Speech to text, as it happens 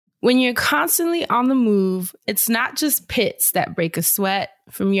When you're constantly on the move, it's not just pits that break a sweat.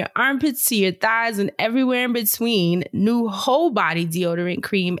 From your armpits to your thighs and everywhere in between, new whole body deodorant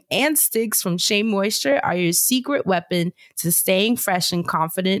cream and sticks from Shea Moisture are your secret weapon to staying fresh and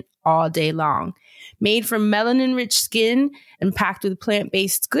confident all day long. Made from melanin-rich skin and packed with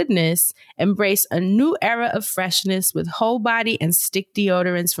plant-based goodness, embrace a new era of freshness with whole body and stick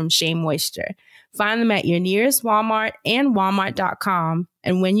deodorants from Shea Moisture. Find them at your nearest Walmart and walmart.com.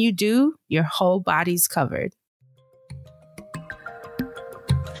 And when you do, your whole body's covered.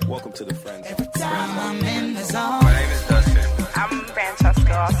 Welcome to the Friends. Every time I'm in the zone. My name is Dustin. I'm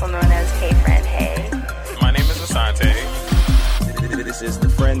Francesca, also known as Hey Friend Hey. My name is Asante. This is the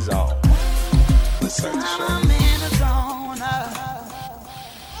Friend Zone. Let's start the show. I'm in the zone.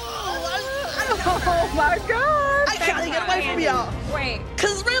 Oh my God. I gotta get away from y'all. Wait.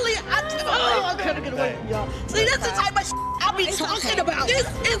 Cause really, I gotta get away from y'all. See, that's the type of I be talking about. This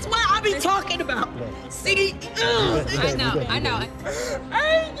is what I be talking about. See? I know.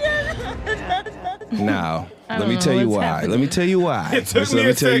 Now, let me tell you why. Let me tell you why. It took me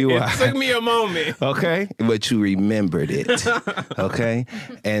a second. It took me a moment. Okay? But you remembered it. Okay?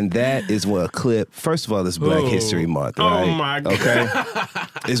 And that is what a clip. First of all, it's Black History Month, right? Oh, my God. Okay?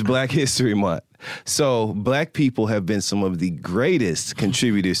 It's Black History Month. So, Black people have been some of the greatest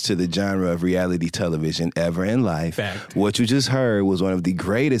contributors to the genre of reality television ever in life. Fact. What you just heard was one of the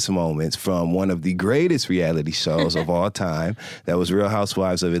greatest moments from one of the greatest reality shows of all time. That was Real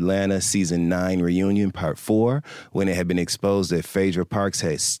Housewives of Atlanta Season 9 Reunion Part 4, when it had been exposed that Phaedra Parks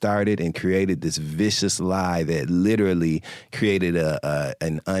had started and created this vicious lie that literally created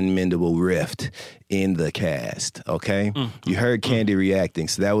an unmendable rift in the cast, okay? You heard Candy reacting,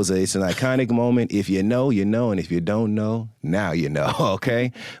 so that was it's an iconic moment. If you know, you know, and if you don't know, now you know,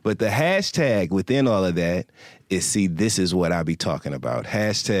 okay? But the hashtag within all of that is, see, this is what I be talking about.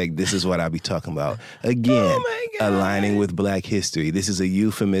 Hashtag, this is what I be talking about. Again, aligning with Black history. This is a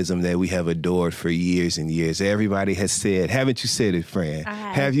euphemism that we have adored for years and years. Everybody has said, haven't you said it, friend?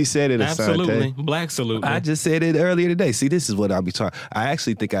 Have you said it, Asante? Absolutely. Black salute. I just said it earlier today. See, this is what I'll be talking. I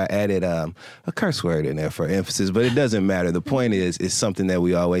actually think I added a curse word in there for emphasis, but it doesn't matter. The point is, it's something that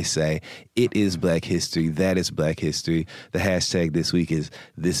we always say. It is Black history. That is Black history. The hashtag this week is,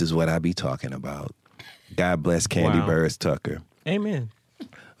 this is what I be talking about. God bless Candy Burris Tucker. Amen.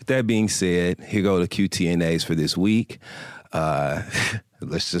 With that being said, here go the QTNAs for this week.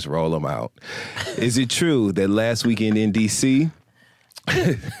 Let's just roll them out. Is it true that last weekend in D.C.,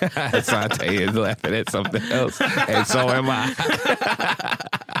 Asante is laughing at something else, and so am I.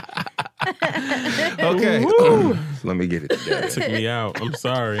 Okay. Let me get it together. Took me out. I'm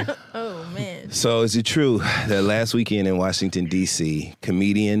sorry. Oh, man. So is it true that last weekend in Washington, D.C.,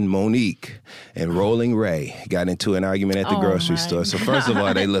 comedian Monique and Rolling Ray got into an argument at the grocery store? So first of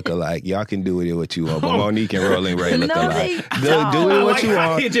all, they look alike. Y'all can do with it what you want, but Monique and Rolling Ray look alike. Do it what you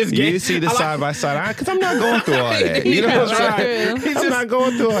want. You see the side by side. Because I'm not going through all that. You know what I'm saying? I'm not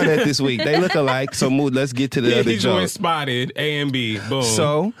going through all that this week. They look alike. So let's get to the other He's joke. spotted. A and B. Boom.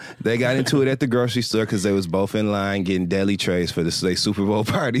 So they got into it at the grocery store because they was both in line getting deli trays for the Super Bowl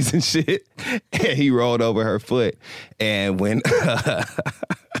parties and shit. And he rolled over her foot. And when I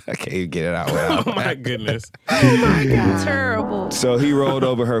can't even get it out without. Oh my goodness. Oh my God. Terrible. So he rolled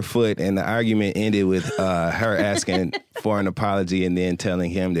over her foot, and the argument ended with her asking for an apology and then telling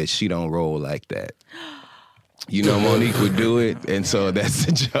him that she don't roll like that. You know Monique would do it, and so that's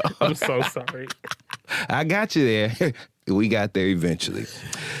the joke. I'm so sorry. I got you there. We got there eventually.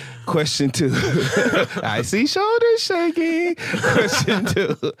 Question 2. I see shoulders shaking. Question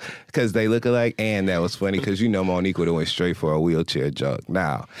 2. Because they look alike, and that was funny because you know Monique would have went straight for a wheelchair joke.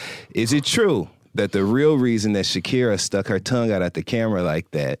 Now, is it true that the real reason that Shakira stuck her tongue out at the camera like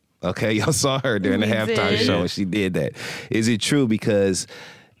that, okay, y'all saw her during the halftime show and she did that. Is it true because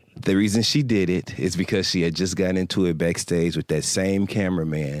the reason she did it is because she had just gotten into it backstage with that same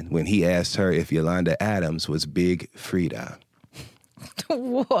cameraman when he asked her if Yolanda Adams was Big Frida?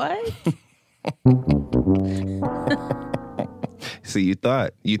 What? See, you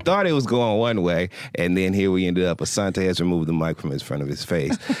thought it was going one way, and then here we ended up. Asante has removed the mic from his front of his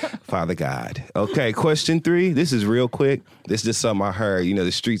face. Father God. Okay, question 3. This is real quick. This is just something I heard. You know,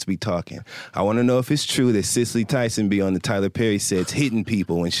 the streets be talking. I want to know if it's true that Cicely Tyson be on the Tyler Perry sets hitting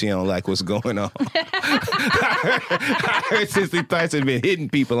people when she don't like what's going on. I heard Cicely Tyson been hitting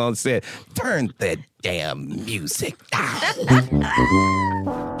people on set. Turn that damn music down.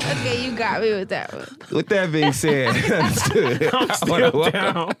 Okay, you got me with that one. With that being said, I'm still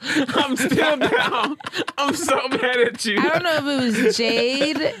down. I'm still down. I'm so mad at you. I don't know if it was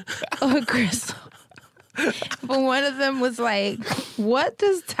Jade or Crystal. But one of them was like, what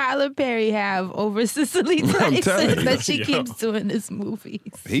does Tyler Perry have over Cicely telling you. Tyson that she keeps doing his movies?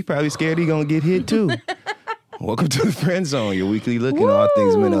 He probably scared he gonna get hit too. Welcome to the Friend Zone, your weekly look at all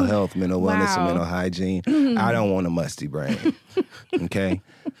things mental health, mental wellness, and Wow. mental hygiene. I don't want a musty brain. Okay?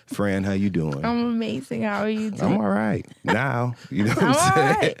 Friend, how you doing? I'm amazing. How are you I'm doing? all right. Now, you know what I'm I'm all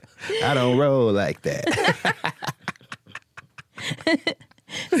saying? right. I don't roll like that.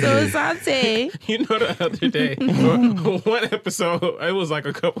 So Asante, You know, the other day, one episode, it was like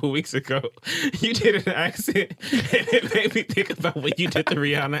a couple weeks ago, you did an accent, and it made me think about when you did the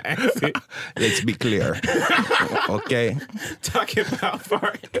Rihanna accent, Let's be clear. Okay? talking about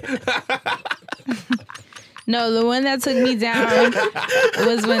fart. no, the one that took me down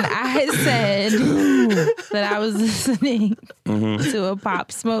was when I said that I was listening to a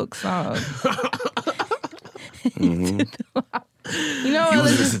Pop Smoke song. You know what?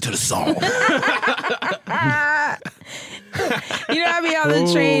 Listen to the song. You know, I be on the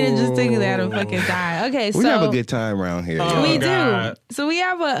train and just thinking that I'm fucking dying. Okay, We so have a good time around here. Oh, y'all. we God. do. So we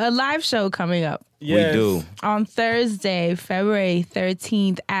have a live show coming up Yes. We do. on Thursday, February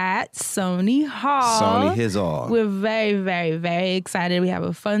 13th at Sony Hall. Sony his all. We're very, very, very excited. We have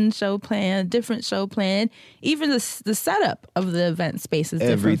a fun show planned, different show planned. Even the setup of the event space is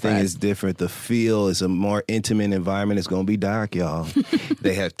different. Everything for us. is different. The feel is a more intimate environment. It's going to be dark, y'all.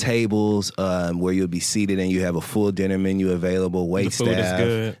 They have tables where you'll be seated and you have a full dinner menu available. Wait The food is staff.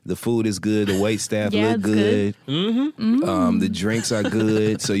 good. The food is good. The wait staff Yeah, look it's good. good. The drinks are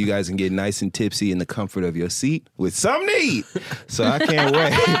good, so you guys can get nice and tipsy in the comfort of your seat with some need. So I can't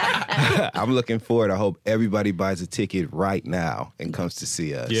wait. I'm looking forward. I hope everybody buys a ticket right now and comes to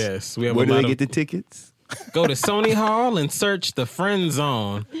see us. Yes, we have Where a do lot they of- get the tickets? Go to Sony Hall and search the Friend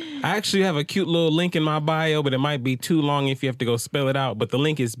Zone. I actually have a cute little link in my bio, but it might be too long if you have to go spell it out. But the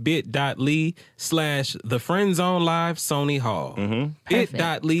link is bit.ly/the Friend Zone Live Sony Hall.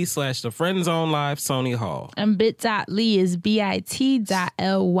 Bit.ly/the Friend Zone Live Sony Hall. And bit.ly is bit.ly.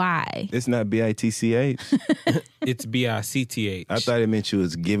 It's not BITCH. It's BICTH. I thought it meant you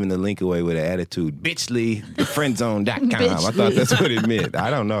was giving the link away with an attitude. Bitchly, thefriendzone.com. I Bitchly. thought that's what it meant. I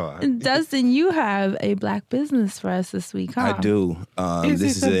don't know. Dustin, you have a black business for us this week, huh? I do. This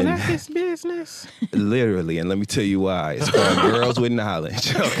is the in blackest business? literally, and let me tell you why. It's called Girls with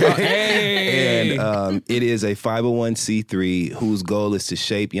Knowledge. Okay. Hey! And it is a 501c3 whose goal is to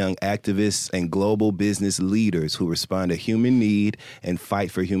shape young activists and global business leaders who respond to human need and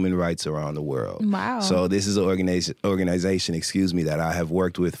fight for human rights around the world. Wow. So this is an organization, that I have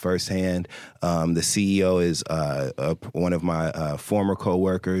worked with firsthand. The CEO is one of my former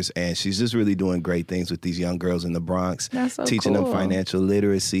coworkers, and she's just really doing great things with these young girls in the Bronx, That's so teaching them cool. financial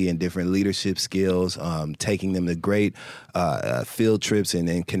literacy and different leadership skills, taking them to great field trips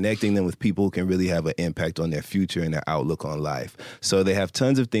and connecting them with people who can really have an impact on their future and their outlook on life. So they have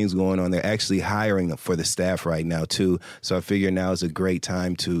tons of things going on. They're actually hiring for the staff right now too. So I figure now is a great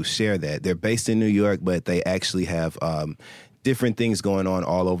time to share that. They're based in New York, but they actually have different things going on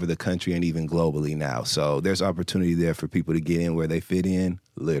all over the country and even globally now. So there's opportunity there for people to get in where they fit in,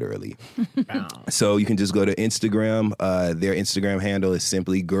 literally. So you can just go to Instagram. Their Instagram handle is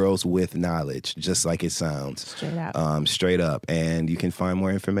simply Girls with Knowledge, just like it sounds. Straight up. Straight up. And you can find more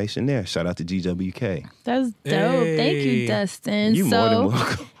information there. Shout out to GWK. That's dope. Thank you, Hey. Dustin. You more than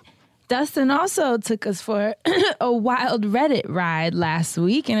welcome. Dustin also took us for a wild Reddit ride last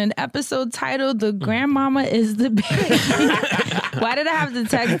week in an episode titled "The Grandmama is the Baby." Why did I have to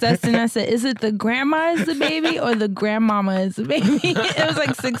text Dustin? I said, "Is it the grandma is the baby or the grandmama is the baby?" It was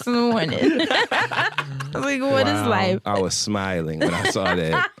like 6 a.m. I was like, "What is Wow. life?" I was smiling when I saw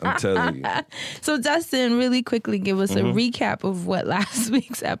that. I'm telling you. So, Dustin, really quickly give us a recap of what last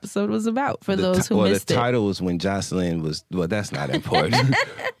week's episode was about for those who missed the it. title was when Jocelyn was, well, that's not important.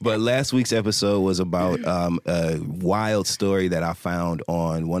 But last week's episode was about a wild story that I found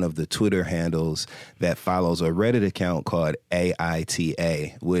on one of the Twitter handles that follows a Reddit account called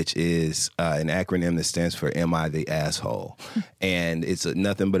AITA, which is an acronym that stands for Am I the Asshole? And it's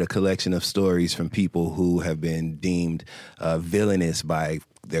nothing but a collection of stories from people who have been deemed villainous by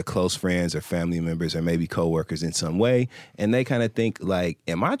their close friends or family members or maybe coworkers in some way. And they kind of think like,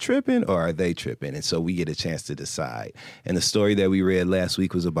 am I tripping or are they tripping? And so we get a chance to decide. And the story that we read last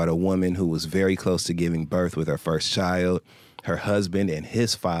week was about a woman who was very close to giving birth with her first child. Her husband and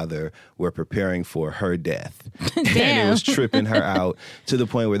his father were preparing for her death. And it was tripping her out to the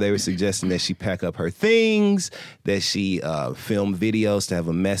point where they were suggesting that she pack up her things, that she film videos to have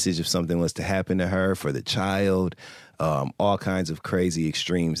a message if something was to happen to her for the child. All kinds of crazy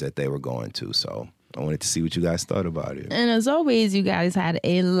extremes that they were going to. So I wanted to see what you guys thought about it. And as always, you guys had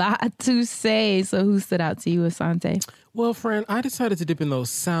a lot to say. So who stood out to you, Asante? Well, friend, I decided to dip in those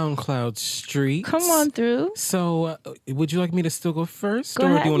SoundCloud streets. Come on through. So, would you like me to still go first? Go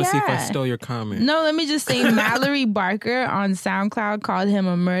or ahead, do you want to see if I yeah. stole your comment? No, let me just say Mallory Barker on SoundCloud called him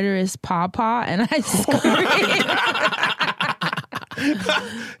a murderous pawpaw, and I screamed.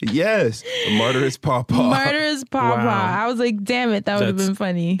 Yes, murderous pawpaw. Murderous pawpaw. Wow. I was like, damn it, that would have That's been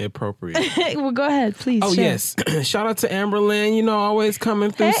funny. Appropriate. Well, go ahead, please. Oh, share. yes. Shout out to Amberlyn, always coming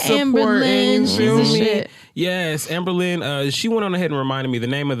through Hey, supporting. Amberlyn. You She's feel a me? shit. Yes, Amberlyn, she went on ahead and reminded me the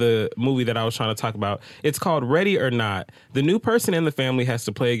name of the movie that I was trying to talk about. It's called Ready or Not. The new person in the family has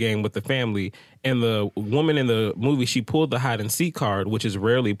to play a game with the family, and the woman in the movie, she pulled the hide and seek card, which is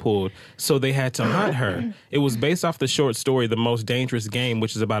rarely pulled, so they had to hunt her. It was based off the short story The Most Dangerous Game,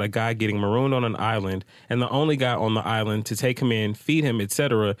 which is about a guy getting marooned on an island, and the only guy on the island to take him in, feed him,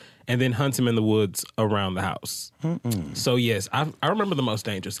 etc., and then hunt him in the woods around the house. So yes, I remember The Most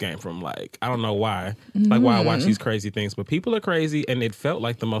Dangerous Game from I don't know why, why I watch these crazy things, but people are crazy, and it felt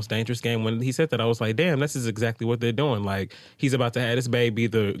like The Most Dangerous Game. When he said that, I was like, damn, this is exactly what they're doing. He's about to have his baby,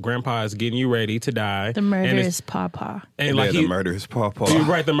 the grandpa is getting you ready to die. The murderous pawpaw. And The murderous pawpaw. You're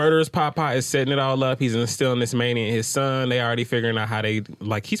right, the murderous pawpaw is setting it all up. He's instilling this mania in his son. They already figuring out how they,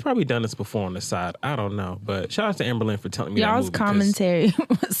 he's probably done this before on the side. I don't know, but shout out to Amberlyn for telling me Y'all's that movie, 'cause commentary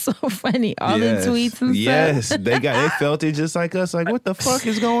was so funny. All the tweets and yes, stuff. they felt it just like us. What the fuck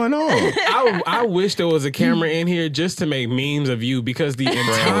is going on? I wish there was a camera in here just to make memes of you, because the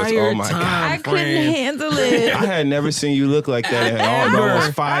entire oh my God. time, I couldn't friend, handle it. I had never seen you look like that in all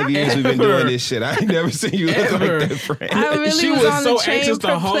those 5 years we've been doing this shit. I ain't never seen you look Ever. like that, friend. I really she was was on so the train anxious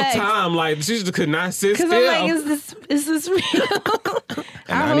the whole perplexed. time. She just could not sit still. Because I'm like, is this real?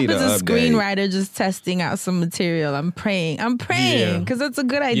 I hope need it's an a update. screenwriter just testing out some material. I'm praying Yeah. because that's a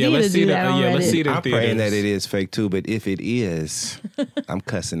good idea let's to see do the- that on yeah, let's Reddit. see the I'm praying theaters. that it is fake too, but if it is, I'm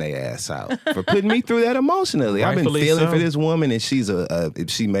cussing their ass out for putting me through that emotionally. I've been Rightfully feeling so. for this woman, and she's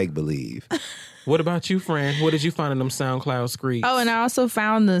she make believe. What about you, friend? What did you find in them SoundCloud screeds? Oh, and I also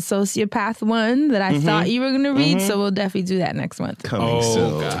found the sociopath one that I thought you were going to read, so we'll definitely do that next month. Coming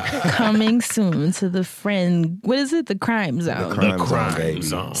soon. God. Coming soon to the friend. What is it? The Crime Zone. Crime baby.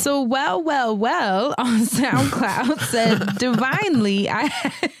 Zone. So well on SoundCloud said, divinely,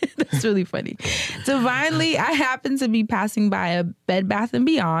 that's really funny. Divinely, I happened to be passing by a Bed Bath &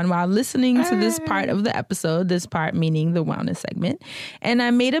 Beyond while listening to this part of the episode, this part meaning the wellness segment, and I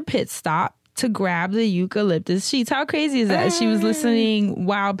made a pit stop to grab the eucalyptus sheets. How crazy is that? She was listening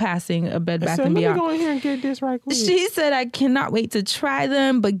while passing a Bed Bath & Beyond. Let me go in here and get this right quick. She said, I cannot wait to try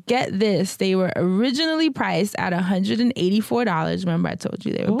them, but get this. They were originally priced at $184. Remember, I told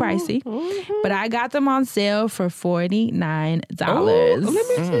you they were pricey. But I got them on sale for $49. Let me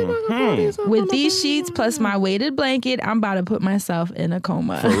see if I can pull these up. With these sheets plus my weighted blanket, I'm about to put myself in a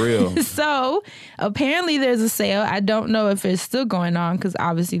coma. For real. So apparently there's a sale. I don't know if it's still going on because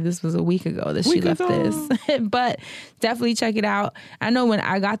obviously this was a week ago that she left this. But definitely check it out. I know when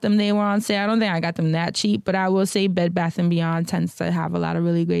I got them, they were on sale. I don't think I got them that cheap, but I will say Bed Bath & Beyond tends to have a lot of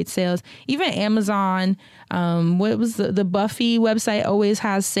really great sales. Even Amazon, what was the Buffy website always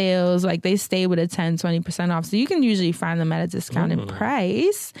has sales. They stay with a 10-20% off. So you can usually find them at a discounted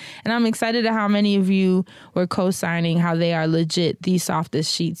price. And I'm excited at how many of you were co-signing how they are legit the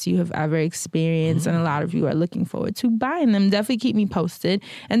softest sheets you have ever experienced. And a lot of you are looking forward to buying them. Definitely keep me posted.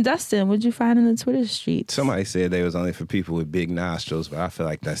 And Dustin, what'd you find in the Twitter streets? Somebody said they was only for people with big nostrils, but I feel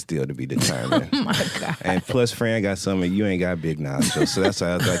like that's still to be determined. Oh my God. And plus, Fran got some of you ain't got big nostrils, so that's why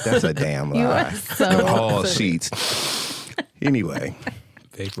I was like, that's a damn lie. You are so all sheets. Anyway,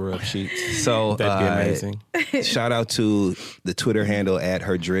 Vapor up sheets. so That'd be amazing. shout out to the Twitter handle at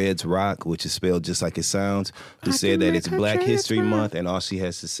her dreads rock, which is spelled just like it sounds, who said that it's Black History Month, and all she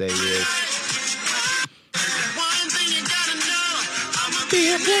has to say is,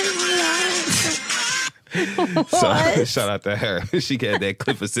 so shout out to her. She got that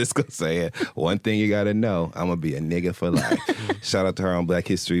clip of Cisco saying, one thing you gotta know, I'm gonna be a nigga for life. Shout out to her on Black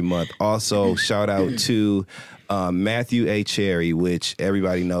History Month. Also, shout out to Matthew A. Cherry, which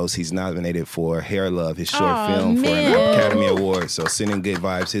everybody knows he's nominated for Hair Love, his short film for an Academy Award. So sending good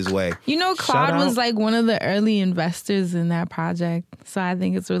vibes his way. You know, Claude Shout was out. one of the early investors in that project. So I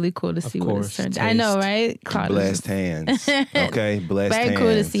think it's really cool to see what it's course, turned. I know, taste. right? Claude is Blessed hands. Okay, blessed very hands.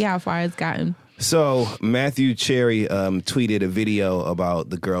 cool to see how far it's gotten. So Matthew Cherry tweeted a video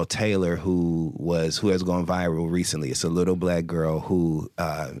about the girl Taylor who has gone viral recently. It's a little black girl who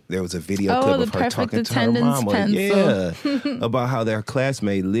there was a video clip the of her perfect talking to her attendance mama, pencil. about how their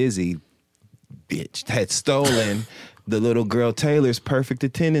classmate Lizzie bitch had stolen the little girl Taylor's perfect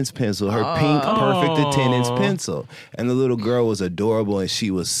attendance pencil, her pink perfect attendance pencil. And the little girl was adorable, and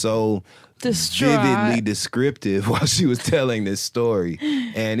she was so vividly descriptive while she was telling this story.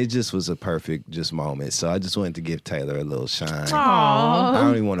 And it just was a perfect moment. So I just wanted to give Taylor a little shine. Aww. I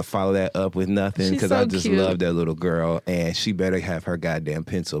don't even want to follow that up with nothing because so I just cute. love that little girl, and she better have her goddamn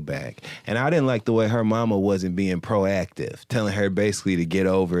pencil back. And I didn't like the way her mama wasn't being proactive, telling her basically to get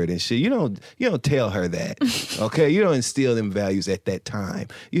over it and shit. You don't tell her that, okay? You don't instill them values at that time.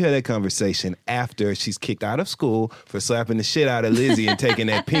 You had that conversation after she's kicked out of school for slapping the shit out of Lizzie and taking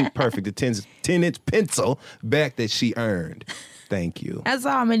that pink perfect attendance 10-inch pencil back that she earned. Thank you. I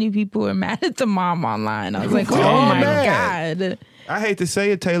saw how many people were mad at the mom online. I was like, We're oh all my mad. God. I hate to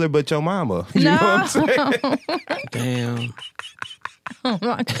say it, Taylor, but your mama. You know what I'm saying? Damn. Oh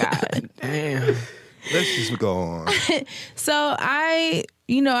my God. Damn. Let's just go on. So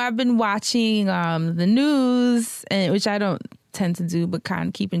I've been watching the news, which I don't tend to do, but kind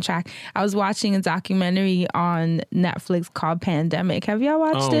of keeping track. I was watching a documentary on Netflix called Pandemic. Have y'all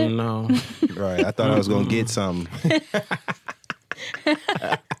watched it? Oh, no. Right. I thought I was going to get something.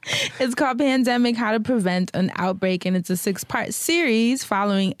 It's called Pandemic, How to Prevent an Outbreak, and it's a 6-part series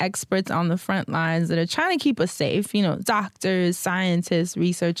following experts on the front lines that are trying to keep us safe. Doctors, scientists,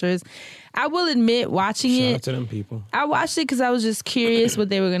 researchers. I will admit, watching Shout it, out to them people. I watched it because I was just curious what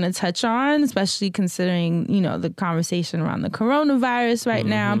they were going to touch on, especially considering, the conversation around the coronavirus right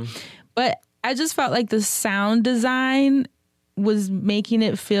now. But I just felt like the sound design was making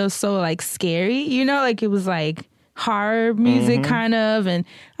it feel so like scary, like it was like horror music kind of. And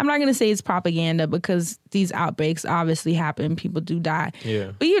I'm not going to say it's propaganda because these outbreaks obviously happen. People do die.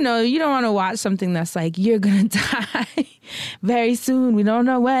 Yeah. But you don't want to watch something that's like, you're going to die very soon. We don't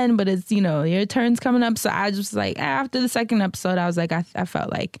know when, but it's, your turn's coming up. So I just like, after the second episode, I was like, I felt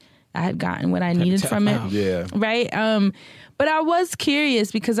like I had gotten what I needed from it. Yeah. Right. But I was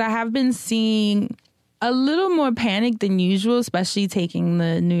curious because I have been seeing a little more panic than usual, especially taking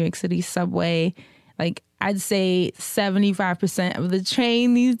the New York City subway. Like, I'd say 75% of the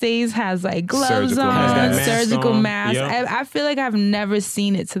train these days has like gloves Surgical on, mask. surgical on. masks. Yep. I feel like I've never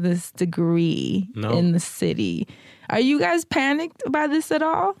seen it to this degree in the city. Are you guys panicked about this at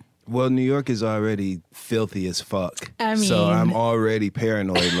all? Well, New York is already filthy as fuck. I so mean- I'm already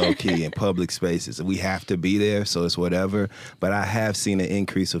paranoid low-key in public spaces. We have to be there, so it's whatever. But I have seen an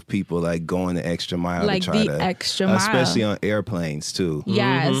increase of people like going the extra mile Like to try the to... extra mile. Especially on airplanes, too.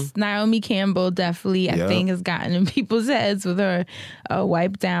 Yes, Naomi Campbell definitely, I Yep. think, has gotten in people's heads with her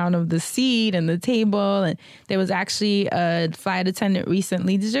wipe down of the seat and the table. And there was actually a flight attendant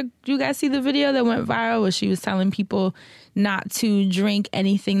recently. Did you guys see the video that went viral where she was telling people not to drink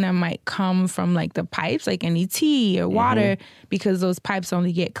anything that might come from like the pipes, like any tea or water, because those pipes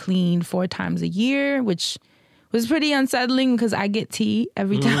only get cleaned 4 times a year, which was pretty unsettling because I get tea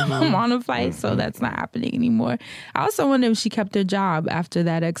every time I'm on a flight, so that's not happening anymore. I also wonder if she kept her job after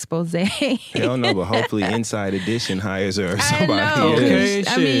that expose. Hell no, but hopefully Inside Edition hires her or I somebody. know. Okay,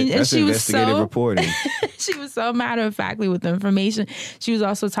 I mean, and That's she was investigative so reporting. she was so matter of factly with the information. She was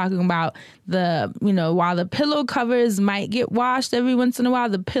also talking about while the pillow covers might get washed every once in a while,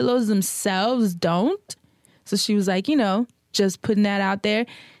 the pillows themselves don't. So she was like, just putting that out there.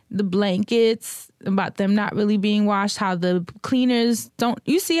 The blankets, about them not really being washed, how the cleaners don't.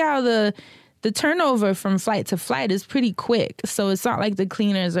 You see how the turnover from flight to flight is pretty quick. So it's not like the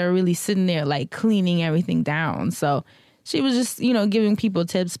cleaners are really sitting there like cleaning everything down. So she was just, giving people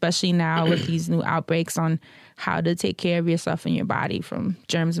tips, especially now with these new outbreaks, on how to take care of yourself and your body from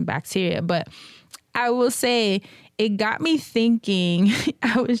germs and bacteria. But I will say, it got me thinking.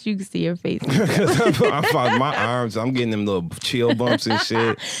 I wish you could see your face. I found my arms. I'm getting them little chill bumps and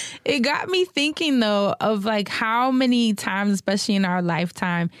shit. It got me thinking, though, of like how many times, especially in our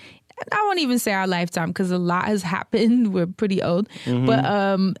lifetime, I won't even say our lifetime because a lot has happened. We're pretty old.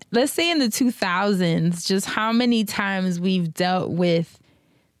 But let's say in the 2000s, just how many times we've dealt with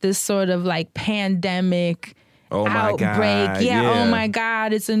this sort of like pandemic outbreak. God, Oh my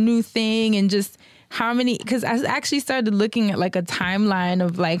God, it's a new thing. And just how many, because I actually started looking at like a timeline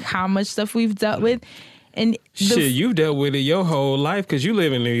of like how much stuff we've dealt with. And Shit, you've dealt with it your whole life because you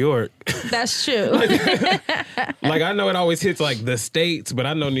live in New York. that's true. Like, I know it always hits like the States, but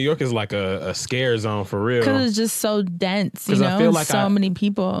I know New York is like a scare zone for real. Because it's just so dense, 'Cause I feel like so many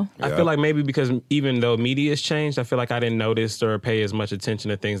people. I feel like maybe because even though media has changed, I feel like I didn't notice or pay as much attention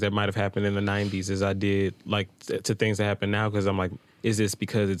to things that might have happened in the 90s as I did like to things that happen now, because I'm like, is this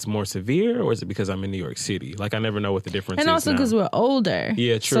because it's more severe or is it because I'm in New York City? Like, I never know what the difference is. And also because we're older.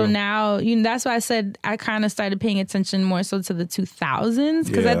 Yeah, true. So now, that's why I said I kind of started paying attention more so to the 2000s.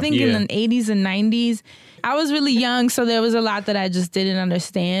 Because I think in the 80s and 90s, I was really young, so there was a lot that I just didn't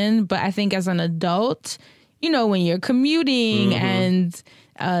understand. But I think as an adult, when you're commuting and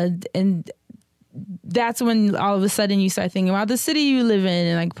that's when all of a sudden you start thinking about the city you live in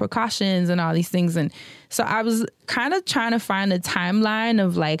and like precautions and all these things. And so I was kind of trying to find a timeline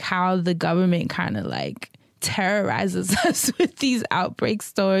of like how the government kind of like terrorizes us with these outbreak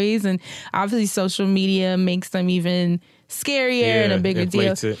stories. And obviously social media makes them even scarier and a bigger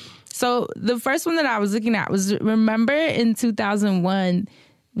deal. It. So the first one that I was looking at was, remember in 2001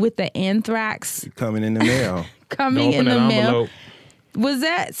 with the anthrax coming in the mail. Coming in the mail. Was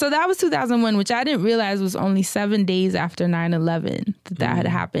that, so that was 2001, which I didn't realize was only 7 days after 9/11 that had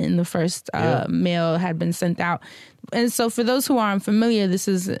happened. The first mail had been sent out. And so for those who aren't familiar, this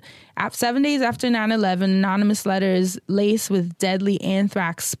is 7 days after 9/11, anonymous letters laced with deadly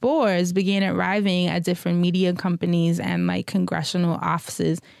anthrax spores began arriving at different media companies and like congressional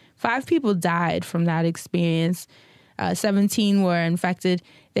offices. 5 people died from that experience. 17 were infected.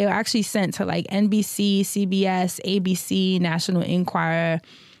 They were actually sent to like NBC, CBS, ABC, National Enquirer.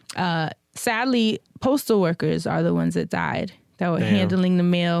 Sadly, postal workers are the ones that died that were handling the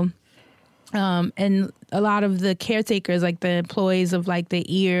mail. And a lot of the caretakers, like the employees of like the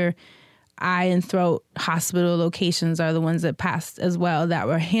ear, eye, and throat hospital locations are the ones that passed as well that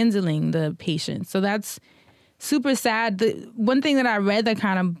were handling the patients. So that's super sad. The one thing that I read that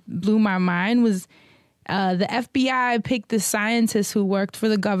kind of blew my mind was the FBI picked this scientist who worked for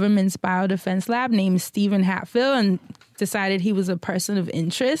the government's biodefense lab named Stephen Hatfield and decided he was a person of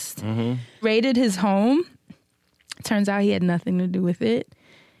interest. Raided his home. Turns out he had nothing to do with it.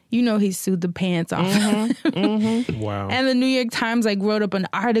 He sued the pants off. Wow. And the New York Times like wrote up an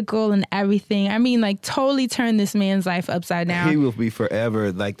article and everything. I mean, like totally turned this man's life upside down. He will be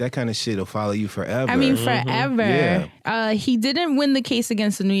forever. Like that kind of shit will follow you forever. I mean, forever. Yeah. He didn't win the case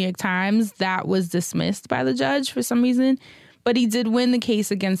against the New York Times. That was dismissed by the judge for some reason. But he did win the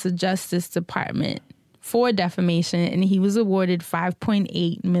case against the Justice Department for defamation, and he was awarded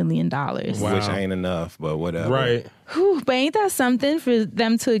 $5.8 million. Wow. Which ain't enough, but whatever. Right. Whew, but ain't that something for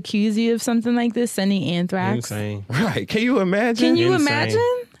them to accuse you of something like this, sending anthrax? Insane. Right. Can you imagine? Can you Insane.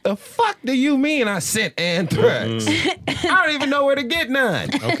 imagine? The fuck do you mean I sent anthrax? I don't even know where to get none.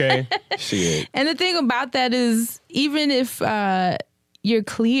 Okay. Shit. And the thing about that is, even if you're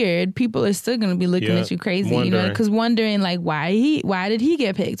cleared, people are still going to be looking at you crazy, because wondering like, why did he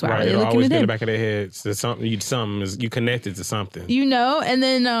get picked? Why are they looking always at in him? the back of their heads. There's something you connected to something. And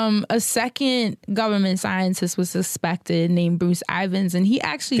then a second government scientist was suspected named Bruce Ivins, and he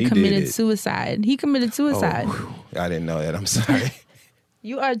actually committed suicide. He committed suicide. Oh, I didn't know that. I'm sorry.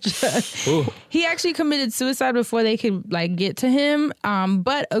 You are just... He actually committed suicide before they could like get to him.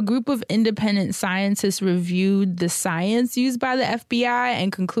 But a group of independent scientists reviewed the science used by the FBI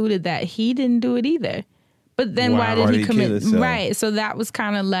and concluded that he didn't do it either. But then why did he commit? Right. So that was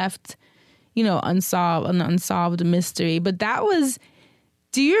kind of left, an unsolved mystery. But that was...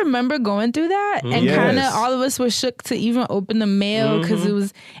 Do you remember going through that? And kind of all of us were shook to even open the mail because it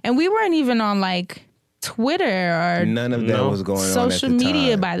was... And we weren't even on like... Twitter or none of that was going on social at the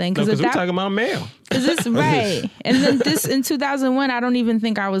media time. by then, Because we're talking about mail. Is this right? And then this in 2001, I don't even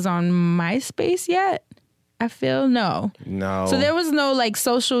think I was on MySpace yet. I feel no. So there was no like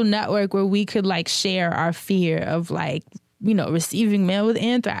social network where we could like share our fear of like receiving mail with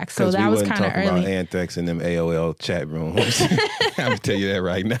anthrax. So that was kind of early. About anthrax in them AOL chat rooms. I'm gonna tell you that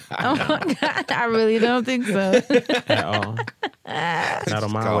right now. Oh my God, I really don't think so at all. Not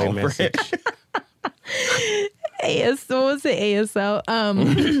on my way message. ASL, what's the ASL?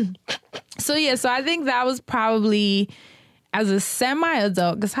 So I think that was probably as a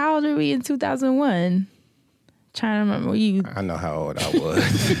semi-adult, because how old are we in 2001? Trying to remember. I know how old I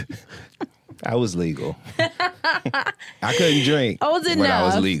was. I was legal. I couldn't drink. Old enough. But I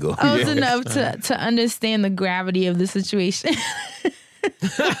was legal. Old enough to understand the gravity of the situation.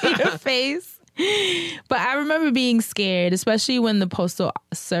 Your face. But I remember being scared, especially when the postal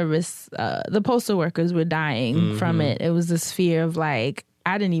service, the postal workers were dying from it. It was this fear of like,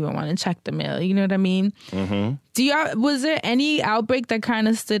 I didn't even want to check the mail. You know what I mean? Was there any outbreak that kind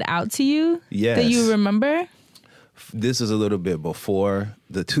of stood out to you? Yes. That you remember? This is a little bit before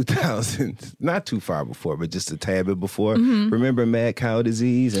the 2000s, not too far before, but just a tad bit before. Remember mad cow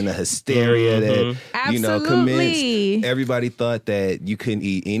disease and the hysteria that, commenced? Everybody thought that you couldn't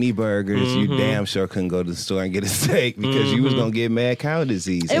eat any burgers. You damn sure couldn't go to the store and get a steak because you was going to get mad cow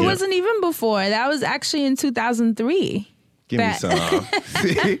disease. It wasn't even before. That was actually in 2003. Give me some.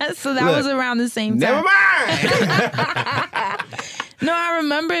 See? So that Look, was around the same time. Never mind. No, I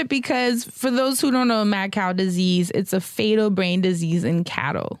remember it because for those who don't know mad cow disease, it's a fatal brain disease in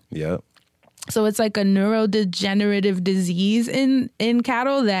cattle. Yep. So it's like a neurodegenerative disease in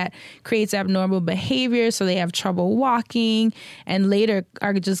cattle that creates abnormal behavior. So they have trouble walking and later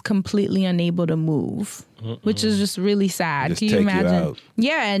are just completely unable to move, which is just really sad. Just Can you take you imagine? out.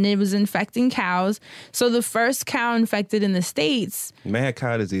 Yeah, and it was infecting cows. So the first cow infected in the States. Mad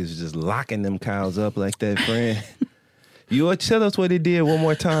cow disease is just locking them cows up like that, friend. You want to tell us what it did one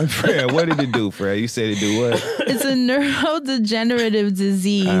more time, Fred? What did it do, Fred? You said it do what? It's a neurodegenerative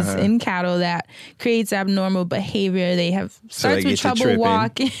disease in cattle that creates abnormal behavior. They have starts they with get to trouble tripping.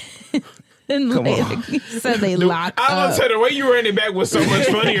 walking. And Come later, on. he said they lock I was up. gonna say the way you ran it back was so much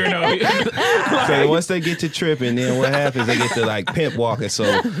funnier though. So once they get to tripping, then what happens? They get to like pimp walking. So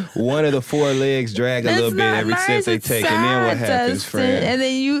one of the four legs drag a That's little bit not every nice. step they It's take, and then what sad, happens, Dustin. friend? And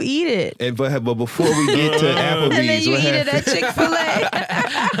then you eat it. But before we get to Applebee's, And then you what eat it happens? at Chick-fil-A.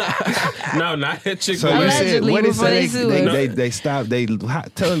 No, not at So Chick-fil-A. you said Allegedly, what is before they sue us. they stop. They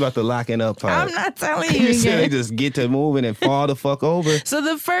tell them about the locking up part. I'm not telling you You said they again. just get to moving and fall the fuck over. So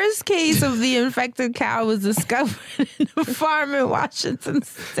the first case of the infected cow was discovered in a farm in Washington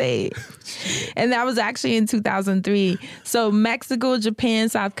State. And that was actually in 2003. So Mexico, Japan,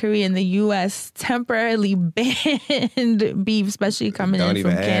 South Korea, and the U.S. temporarily banned beef, especially coming Don't in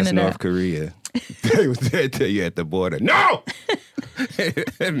even from ask Canada. North Korea. They was there tell you at the border. No,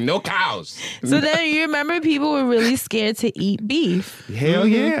 no cows. So then you remember people were really scared to eat beef. Hell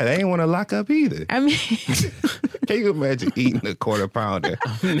yeah, they ain't want to lock up either. I mean, Can you imagine eating a quarter pounder?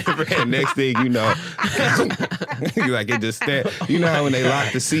 And next thing you know, you like it just stand. You know how when they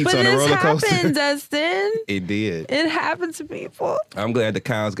lock the seats but on the this roller coaster? happened, Dustin. It did. It happened to people. I'm glad the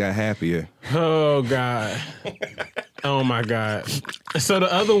cows got happier. Oh God. Oh my God. So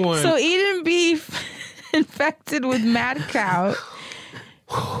the other one. So eating beef infected with mad cow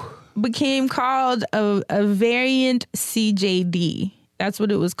became called a variant CJD. That's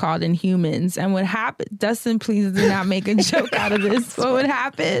what it was called in humans. And what happened, Dustin, please do not make a joke out of this. What would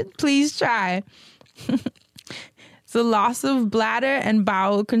happen? Please try. It's a loss of bladder and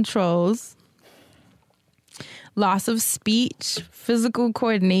bowel controls, loss of speech, physical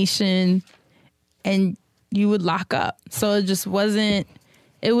coordination, and you would lock up. So it just wasn't,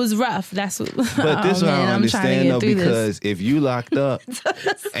 it was rough. That's what, But this oh, one I man, don't I'm trying to understand get though, through this. because if you locked up,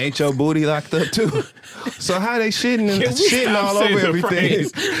 ain't your booty locked up too? So how they shitting all over everything?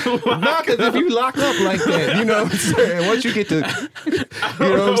 No, because if you lock up like that, you know what I'm saying? Once you get to, you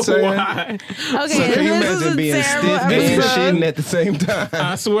know what I'm saying? Why? Okay, So can you this is imagine a being terrible stiff and episode. shitting at the same time?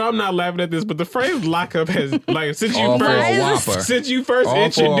 I swear I'm not laughing at this, but the phrase "lockup" has like since you All for a first Whopper. since you first All for a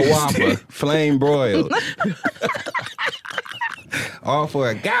introduced Whopper, it. flame broiled. All for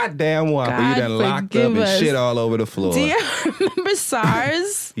a goddamn Whopper. God You done locked up forgive and us. shit all over the floor. Do you remember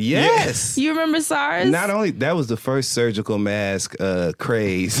SARS? Yes. You remember SARS? Not only that was the first surgical mask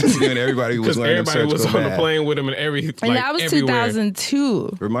craze when everybody was Because wearing everybody surgical was on the masks. plane with him and everything. and like, that was everywhere.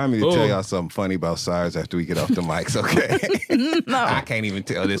 2002. Remind me to Oh. tell y'all something funny about SARS after we get off the mics, okay? No. I can't even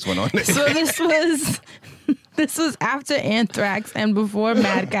tell this one on this. So this was after anthrax and before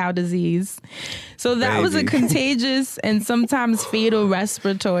mad cow disease. So that was a Baby. contagious and sometimes fatal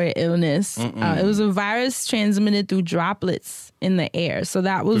respiratory illness. It was a virus transmitted through droplets in the air. So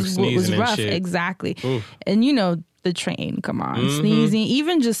that was Through what was sneezing and rough. shit. Exactly. Oof. And you know, the train, come on, sneezing,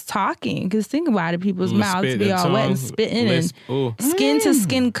 even just talking. Because think about it, people's mouths Spit be and all wet and tongue, spitting lisp. and Ooh. skin to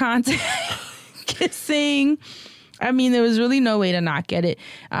skin contact, kissing. I mean, there was really no way to not get it.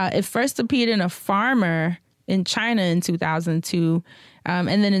 It first appeared in a farmer in China in 2002. And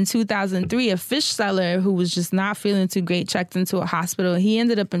then in 2003, a fish seller who was just not feeling too great checked into a hospital. He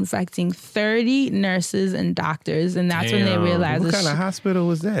ended up infecting 30 nurses and doctors. And that's when they Damn. realized What that kind of hospital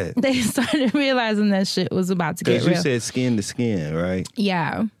was that? they started realizing that shit was about to get Because you real. said skin to skin, right?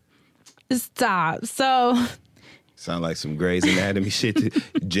 Yeah. Stop. So Sound like some Grey's Anatomy shit to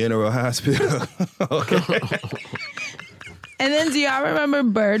General Hospital. Okay. and then do y'all remember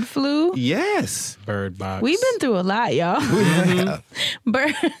bird flu? Yes. Bird box. We've been through a lot, y'all.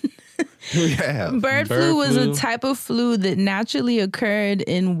 Bird We have. Bird flu was a type of flu that naturally occurred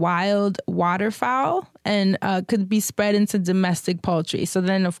in wild waterfowl and could be spread into domestic poultry. So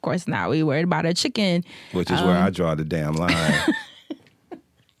then, of course, now we worried about our chicken. Which is where I draw the damn line.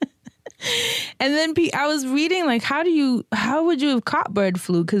 And then I was reading, like, how would you have caught bird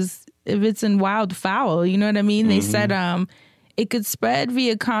flu? Because if it's in wild fowl, you know what I mean? They said it could spread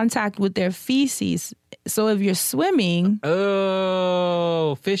via contact with their feces. So if you're swimming,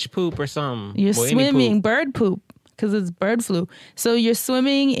 Oh, fish poop or something. you're Well, any swimming poop. bird poop because it's bird flu. So you're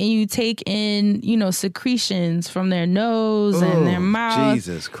swimming and you take in, secretions from their nose and their mouth.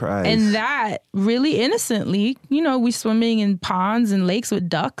 Jesus Christ. And that really innocently, we swimming in ponds and lakes with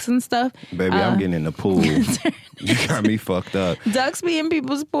ducks and stuff. Baby, I'm getting in the pool. You got me fucked up. Ducks be in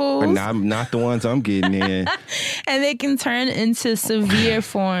people's pools. Not the ones I'm getting in. And they can turn into severe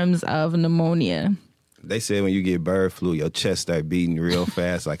forms of pneumonia. They said when you get bird flu, your chest start beating real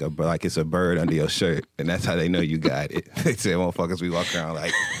fast like it's a bird under your shirt. And that's how they know you got it. They said motherfuckers be walking around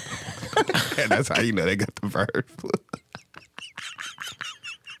like, and that's how you know they got the bird flu.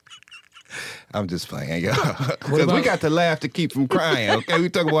 I'm just playing, y'all. Because we got to laugh to keep from crying, okay? We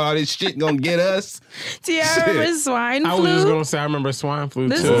talk about all this shit gonna get us. Do you remember swine flu? I was just going to say, I remember swine flu,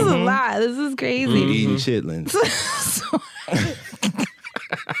 This too. is a lot. This is crazy. We eating chitlins.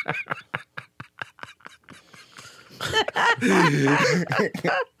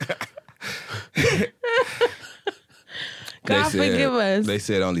 God forgive us. They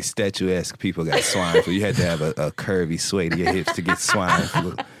said only statuesque people got swine flu. You had to have a curvy sway to your hips to get swine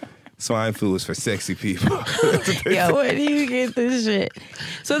flu. Swine flu is for sexy people. Yo, where do you get this shit?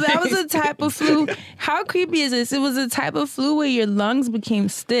 So that was a type of flu. How creepy is this? It was a type of flu where your lungs became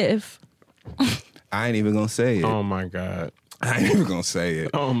stiff. I ain't even gonna say it. Oh, my God. I ain't even gonna say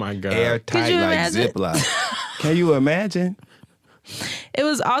it. Oh, my God. Airtight you like imagine? Ziploc. Can you imagine? It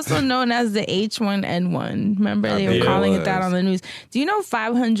was also known as the H1N1. Remember, they were bet it calling it that was. on the news. Do you know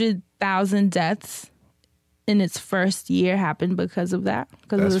 500,000 deaths in its first year happened because of that?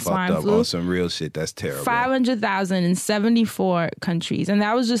 Because of That's the fucked swine up flu? on some real shit. That's terrible. 500,000 in 74 countries. And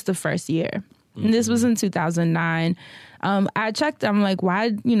that was just the first year. And this was in 2009. I checked, I'm like, why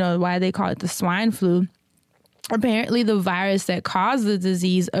they call it the swine flu? Apparently the virus that caused the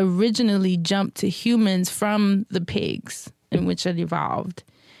disease originally jumped to humans from the pigs in which it evolved.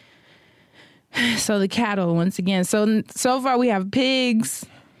 So the cattle, once again. So far we have pigs,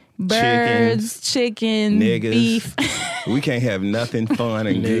 birds, chicken, Niggas. beef. We can't have nothing fun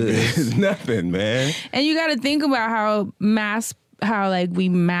and good. Nothing, man. And you got to think about how we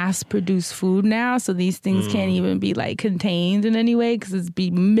mass produce food now, so these things can't even be like contained in any way because it's be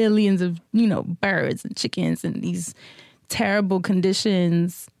millions of birds and chickens and these terrible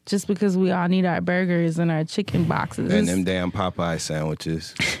conditions just because we all need our burgers and our chicken boxes. And them damn Popeye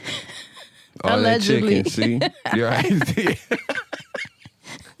sandwiches. All Allegedly. that chicken, see? You're right.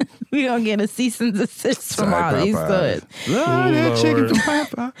 We gonna get a cease and desist from all Sorry, these Popeye. goods. Love that Lord. chicken from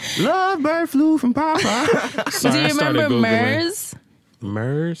Popeye. Love bird flu from Popeye. Sorry, Do you I started remember Googling. MERS?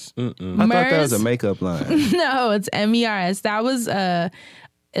 MERS? Mm-mm. I thought that was MERS? a makeup line. No, it's MERS. That was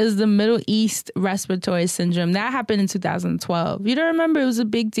is the Middle East Respiratory Syndrome. That happened in 2012. You don't remember? It was a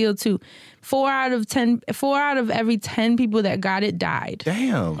big deal too. 4 out of every 10 people that got it died.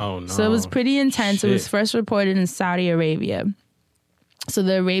 Damn. Oh, no. So it was pretty intense. It was Shit. first reported in Saudi Arabia. So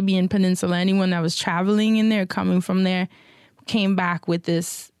the Arabian Peninsula, anyone that was traveling in there, coming from there, came back with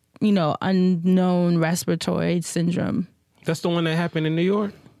this, unknown respiratory syndrome. That's the one that happened in New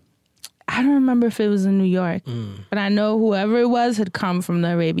York? I don't remember if it was in New York, but I know whoever it was had come from the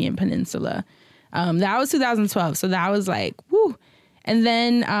Arabian Peninsula. That was 2012. So that was like, woo. And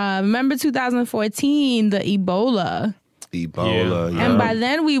then remember 2014, the Ebola. Ebola. Yeah. And by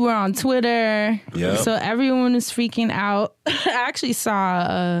then we were on Twitter. Yep. So everyone was freaking out. I actually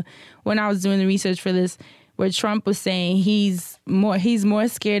saw when I was doing the research for this where Trump was saying he's more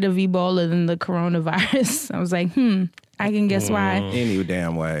scared of Ebola than the coronavirus. I was like, I can guess why. Any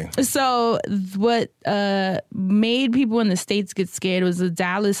damn way. So what made people in the States get scared was a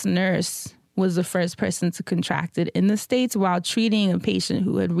Dallas nurse was the first person to contract it in the States while treating a patient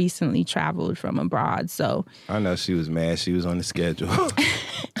who had recently traveled from abroad. So I know she was mad. She was on the schedule.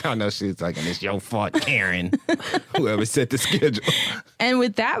 I know she was like, and it's your fault, Karen. Whoever set the schedule. and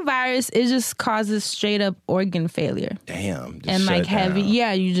with that virus, it just causes straight up organ failure. Damn. Just And shut like heavy,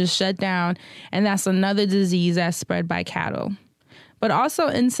 down. you just shut down. And that's another disease that's spread by cattle, but also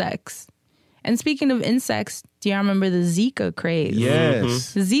insects. And speaking of insects, do you remember the Zika craze?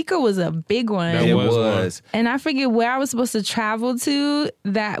 Yes. Zika was a big one. That It was was. And I forget where I was supposed to travel to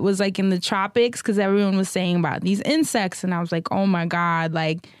that was like in the tropics because everyone was saying about these insects. And I was like, oh my God,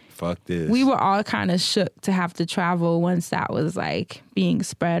 like Fuck this. we were all kind of shook to have to travel once that was like being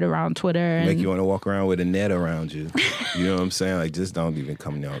spread around Twitter. And Make you want to walk around with a net around you. You know what I'm saying? Like, just don't even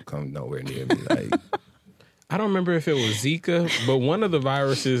come nowhere near me. Like, I don't remember if it was Zika, but one of the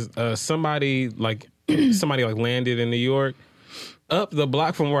viruses, somebody landed in New York. Up the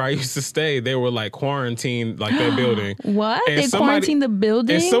block from where I used to stay, they were like quarantined, like that building. what? And They quarantined the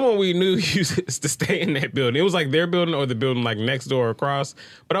building? And someone we knew used to stay in that building. It was like their building or the building like next door or across.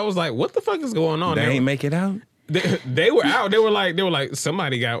 But I was like, what the fuck is going on? they ain't make it out? They were out. They were like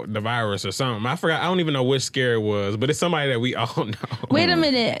somebody got the virus or something. I forgot. I don't even know which scare it was, but it's somebody that we all know. Wait a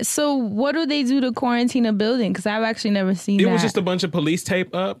minute. So what do they do to quarantine a building? Because I've actually never seen that. It was just a bunch of police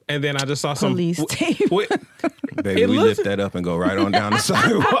tape up, and then I just saw Police tape. Baby, we lift that up and go right on down the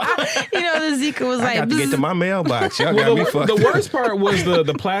sidewalk. You know, the Zika was I like, got to get to my mailbox. Y'all got me fucked the up. worst part was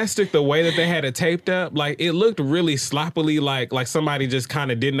the plastic, the way that they had it taped up. Like, it looked really sloppily, like somebody just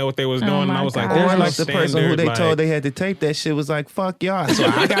kind of didn't know what they was doing. And I was like, God. there's Or no like the person who they standard, told they had to tape that shit was like, fuck y'all. So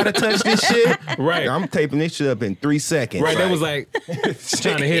I got to touch this shit. Right. I'm taping this shit up in 3 seconds. Right, they was like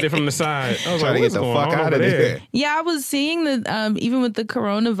trying to hit it from the side. I was Trying like, to get what's the going fuck on out over of there? there. yeah, I was seeing that even with the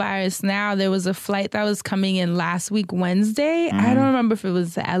coronavirus now, there was a flight that was coming in last week, Wednesday. I don't remember if it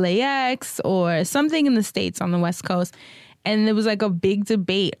was LAX or something in the States on the West Coast. And there was like a big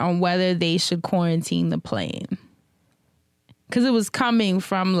debate on whether they should quarantine the plane. Because it was coming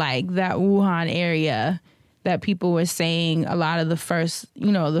from like that Wuhan area that people were saying a lot of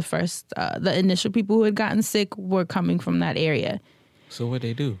the initial people who had gotten sick were coming from that area. So what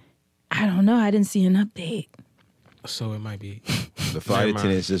they do? I don't know. I didn't see an update. So it might be. The flight Never mind.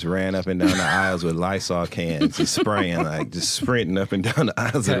 attendants just ran up and down the aisles with Lysol cans, just spraying, like just sprinting up and down the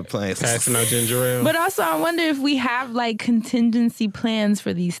aisles of the plane. Passing out ginger ale. But also, I wonder if we have like contingency plans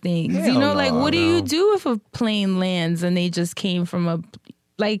for these things. Hell you know, like no, what do you do if a plane lands and they just came from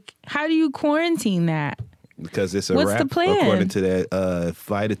how do you quarantine that? Because it's a What's wrap, the plan? according to that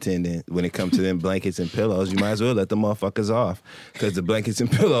flight attendant. When it comes to them blankets and pillows, you might as well let the motherfuckers off. Because the blankets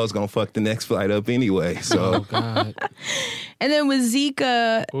and pillows going to fuck the next flight up anyway. So, Oh God. And then with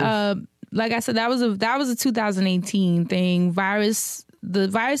Zika, like I said, that was a 2018 thing. The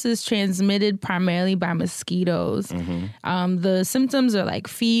virus is transmitted primarily by mosquitoes. The symptoms are like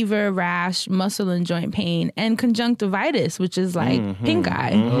fever, rash, muscle and joint pain, and conjunctivitis, which is like pink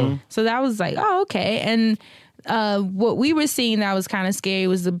eye. So that was like, oh, okay. And what we were seeing that was kind of scary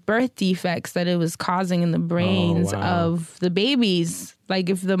was the birth defects that it was causing in the brains of the babies. Like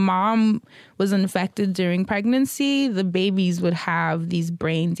if the mom was infected during pregnancy, the babies would have these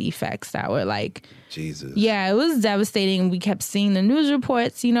brain defects that were like, Jesus. yeah, it was devastating. We kept seeing the news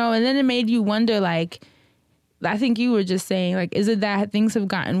reports, and then it made you wonder, like, I think you were just saying, like, is it that things have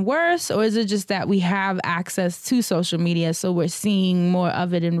gotten worse, or is it just that we have access to social media, so we're seeing more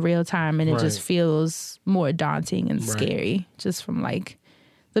of it in real time, and it just feels more daunting and scary just from, like,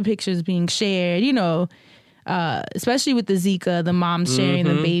 the pictures being shared, especially with the Zika, the moms sharing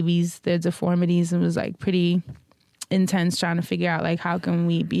the babies, their deformities, and it was, like, pretty intense trying to figure out, like, how can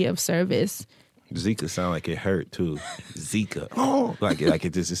we be of service. Zika sound like it hurt too. Zika. Oh, like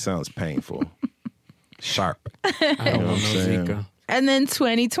it just sounds painful. Sharp. I don't want no Zika. And then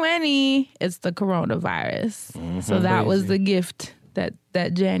 2020, it's the coronavirus. So that was the gift that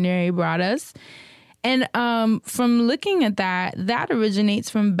January brought us. And from looking at that originates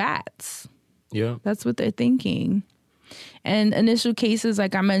from bats. Yeah. That's what they're thinking. And initial cases,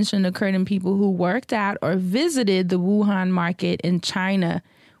 like I mentioned, occurred in people who worked at or visited the Wuhan market in China,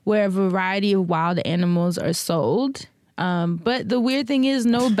 where a variety of wild animals are sold. But the weird thing is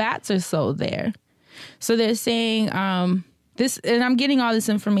no bats are sold there. So they're saying this, and I'm getting all this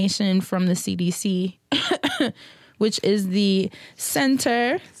information from the CDC, which is the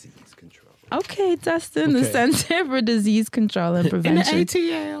Center. Okay, Dustin, the Center for Disease Control and Prevention. In the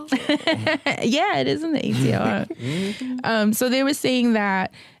ATL. Yeah, it is in the ATL. So they were saying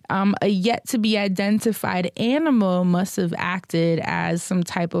that a yet to be identified animal must have acted as some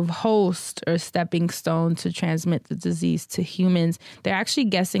type of host or stepping stone to transmit the disease to humans. They're actually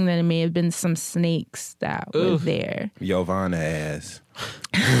guessing that it may have been some snakes that were there. Giovanna ass.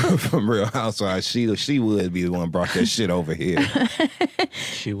 From Real Housewives, she would be the one brought that shit over here.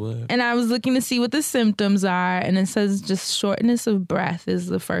 She would. And I was looking to see what the symptoms are, and it says just shortness of breath is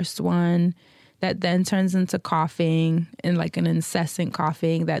the first one. That then turns into coughing, and like an incessant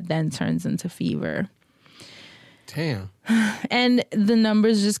coughing that then turns into fever. Damn. And the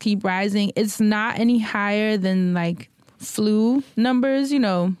numbers just keep rising. It's not any higher than like flu numbers.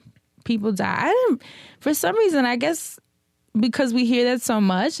 People die. For some reason, I guess because we hear that so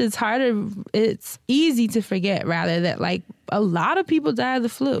much, it's easy to forget rather that like a lot of people die of the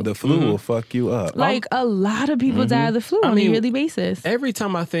flu. The flu will fuck you up. Like a lot of people die of the flu on a yearly basis. Every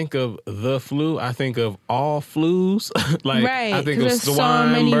time I think of the flu, I think of all flus. Like Right, I think 'cause of there's so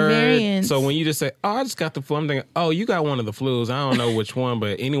swine, many bird. variants. So when you just say, "Oh, I just got the flu," I'm thinking, "Oh, you got one of the flus." I don't know which one,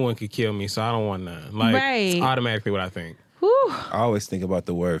 but anyone could kill me, so I don't want none. Like Right. it's automatically what I think. Whew, I always think about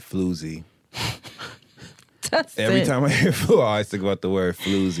the word floozy. Dustin. Every time I hear flu, I always think about the word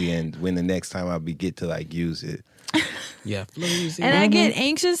floozy, and when the next time I get to like use it. Yeah, flus. And I get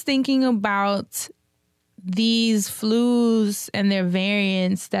anxious thinking about these flus and their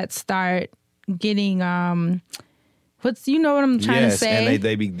variants that start getting you know what I'm trying to say?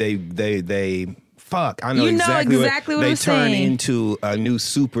 And they fuck. I know You know exactly what they I'm turn saying. into a new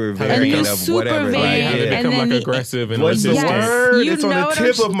super new variant of super whatever. variant. How they And become then like aggressive and What's the resistant. Yes. word? You It's on know the what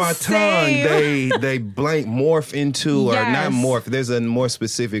tip I'm of my saying. tongue. They blank morph into, or not Yes. morph. There's a more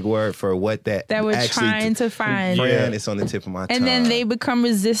specific word for what that That we're actually trying to find. Friend, it's on the tip of my tongue. And then they become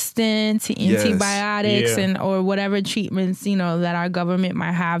resistant to Yes. antibiotics Yeah. and or whatever treatments, that our government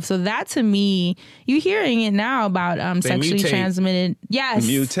might have. So that to me, you're hearing it now about sexually mutate. transmitted. Yes.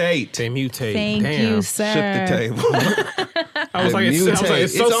 mutate. They mutate. Thank Damn. you, sir. Shook the table. I was like, it's mutate. so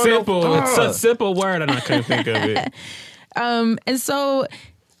It's on the simple. It's tongue. a simple word, and I couldn't think of it. And so,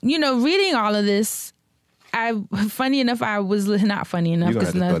 reading all of this, funny enough, I was not funny enough. You're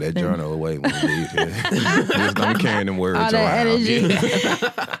going to have to throw that journal away when you leave here. Just don't be carrying them words All that around. energy.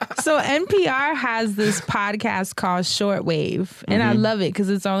 So NPR has this podcast called Shortwave, and I love it because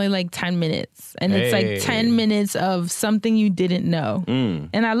it's only like 10 minutes, and it's Hey. like 10 minutes of something you didn't know,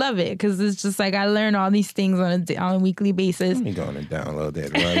 and I love it because it's just like I learn all these things on a weekly basis. I'm going to download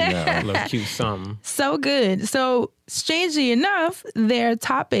that right now. Little cute something. So good. So strangely enough, their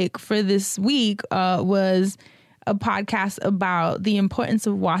topic for this week was a podcast about the importance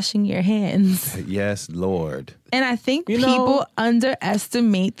of washing your hands. Yes, Lord. And I think You know- people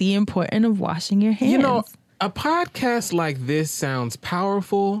underestimate the importance of washing your hands. A podcast like this sounds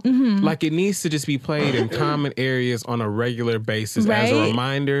powerful. Mm-hmm. Like it needs to just be played in common areas on a regular basis as Right? a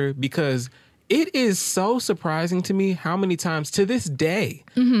reminder, because it is so surprising to me how many times to this day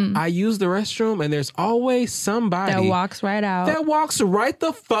I use the restroom and there's always somebody Mm-hmm. that walks right out. that walks right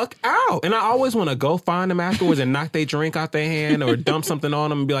the fuck out. And I always want to go find them afterwards and knock their drink out their hand or dump something on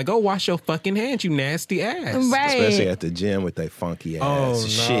them and be like, "Oh, wash your fucking hands, you nasty ass." Right. Especially at the gym with that funky ass Oh, no.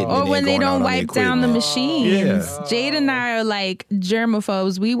 shit. Or when they don't wipe down the machines. Yeah. Jade and I are like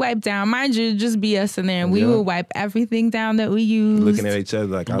germaphobes. We wipe down. Mind you, just be us in there, and we Yeah. will wipe everything down that we use. Looking at each other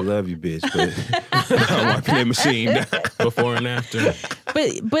like, I love you, bitch, but I'm wiping that machine down. Before and after.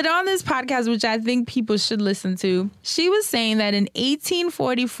 But on this podcast, which I think people should listen to, she was saying that in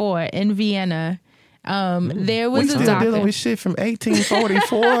 1844 in Vienna, there We was a still doctor. dealing with shit from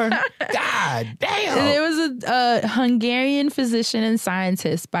 1844? God damn. There was a Hungarian physician and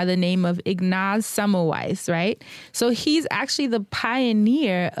scientist by the name of Ignaz Semmelweis, right? So he's actually the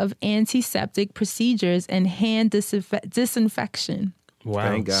pioneer of antiseptic procedures and hand disinfection. Wow.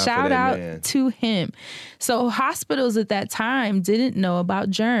 Thank God Shout for that out man. to him. So hospitals at that time didn't know about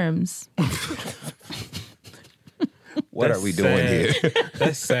germs. What That's are we doing sad. here?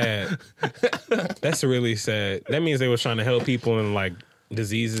 That's sad. That's really sad. That means they were trying to help people and like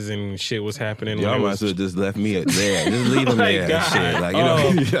diseases and shit was happening. when Y'all it might was- as well just left me at there. Just leave him My there and God. shit.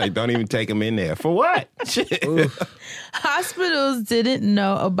 Like, like, don't even take him in there. For what? Shit. Hospitals didn't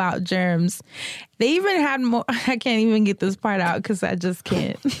know about germs. They even had more. I can't even get this part out because I just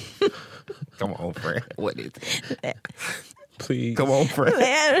can't. Come on, friend. What is it? Please. Come on, friend. They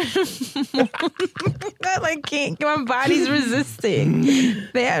had I like can't. My body's resisting.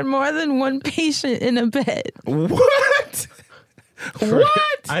 They had more than one patient in a bed. What? What?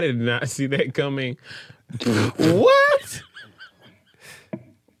 I did not see that coming. What?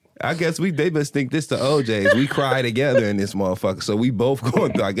 I guess they must think this the OJs. We cry together in this motherfucker. So we both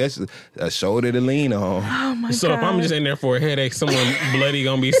going through, I guess, a shoulder to lean on. Oh my So god! if I'm just in there for a headache, someone bloody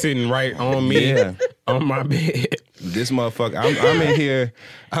gonna be sitting right on me Yeah. on my bed. This motherfucker, I'm in here,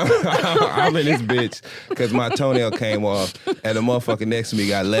 I'm in this bitch because my toenail came off and the motherfucker next to me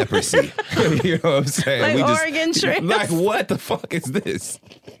got leprosy. You know what I'm saying? Like Oregon Trail. Like, what the fuck is this?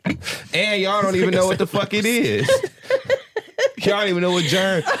 And y'all don't even know what the fuck it is. Y'all don't even know what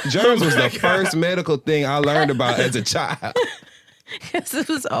germs. Germs was the first medical thing I learned about as a child. Because it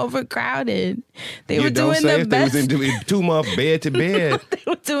was overcrowded. They You were don't doing say the if they was best. in 2 month bed to bed. They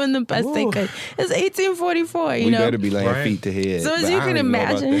were doing the best they could. It's 1844. You We know. better be laying Right. feet to head. So as But you I can don't even know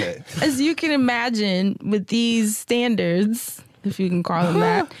about imagine, that. as you can imagine, with these standards, if you can call them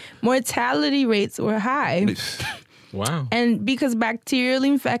that, mortality rates were high. Wow. And because bacterial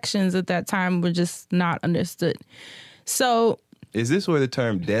infections at that time were just not understood. So Is this where the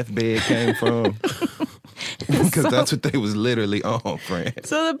term deathbed came from? Because that's what they was literally on, friend.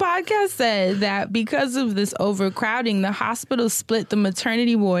 So the podcast said that because of this overcrowding, the hospital split the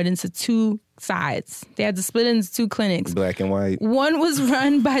maternity ward into 2 sides. They had to split it into 2 clinics. Black and white. One was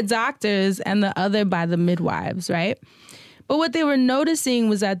run by doctors and the other by the midwives, right? But what they were noticing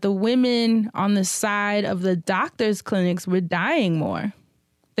was that the women on the side of the doctors' clinics were dying more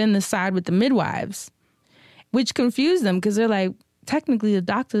than the side with the midwives, which confused them because they're like, technically the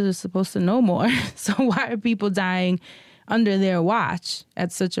doctors are supposed to know more. So why are people dying under their watch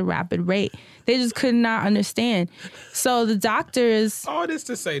at such a rapid rate? They just could not understand. So the doctors... All this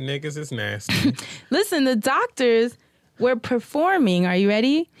to say niggas is nasty. Listen, the doctors were performing, are you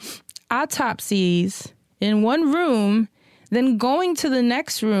ready? Autopsies in one room, then going to the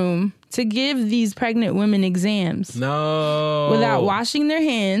next room to give these pregnant women exams. No. Without washing their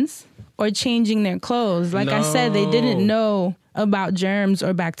hands or changing their clothes. Like I said, they didn't know about germs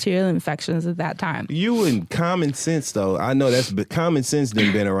or bacterial infections at that time. You in common sense, though. I know common sense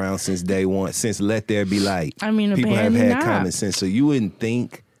done been around since day one, since Let There Be Light. I mean, people have apparently had not. common sense, so you wouldn't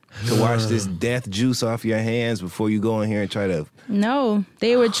think to wash this death juice off your hands before you go in here and try to... No,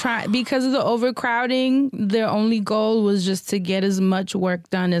 they were trying, because of the overcrowding, their only goal was just to get as much work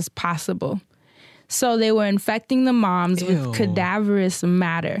done as possible. So they were infecting the moms with cadaverous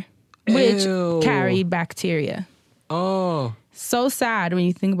matter, which carried bacteria. Oh. So sad when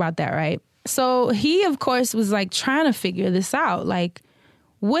you think about that, right? So he, of course, was like trying to figure this out. Like,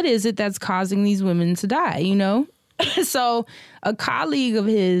 what is it that's causing these women to die, you know? So a colleague of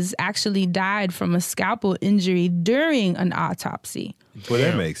his actually died from a scalpel injury during an autopsy. Well,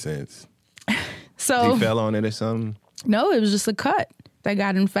 that makes sense. So He fell on it or something? no, it was just a cut that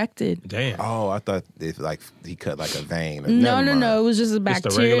got infected. Damn. Oh, I thought he cut like a vein. No. It was just a Just a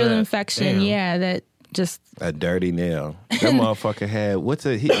bacterial regular- infection. damn. Yeah, that just... A dirty nail. That motherfucker had, what's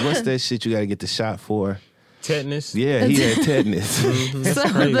that shit you got to get the shot for? Tetanus. Yeah, he had tetanus. So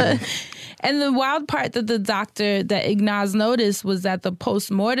the wild part that the doctor, that Ignaz noticed, was that the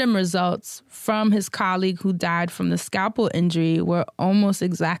post-mortem results from his colleague who died from the scalpel injury were almost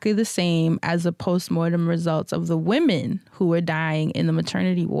exactly the same as the post-mortem results of the women who were dying in the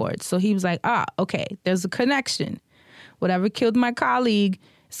maternity ward. So he was like, okay, there's a connection. Whatever killed my colleague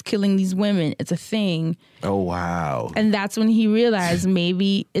is killing these women. It's a thing. Oh, wow. And that's when he realized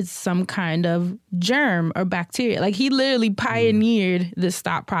maybe it's some kind of germ or bacteria. Like, he literally pioneered this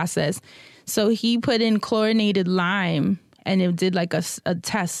thought process. So he put in chlorinated lime, and it did like a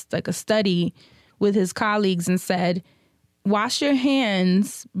test, like a study with his colleagues, and said, wash your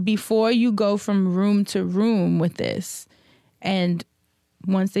hands before you go from room to room with this. And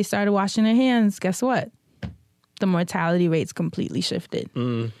once they started washing their hands, guess what? The mortality rates completely shifted.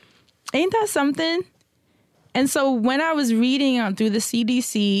 Ain't that something? And so when I was reading out through the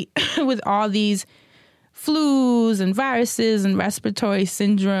CDC with all these flus and viruses and respiratory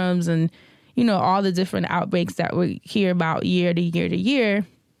syndromes and, you know, all the different outbreaks that we hear about year to year to year,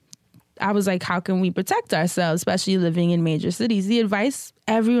 I was like, how can we protect ourselves, especially living in major cities? The advice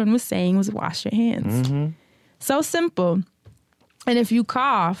everyone was saying was wash your hands. So simple. And if you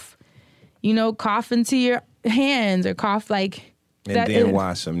cough, you know, cough into your hands or cough like... And then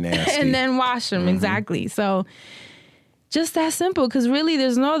wash them nasty. And then wash them, exactly. So just that simple, because really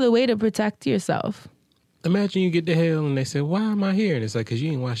there's no other way to protect yourself. Imagine you get to hell and they say, why am I here? And it's like, because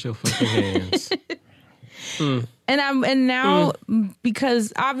you ain't wash your fucking hands. And now,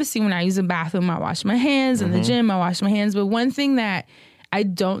 because obviously when I use the bathroom, I wash my hands. In the gym, I wash my hands. But one thing that I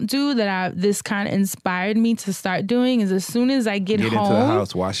don't do that this kind of inspired me to start doing is as soon as I get home, into the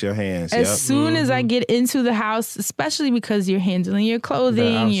house, wash your hands. as soon as I get into the house, especially because you're handling your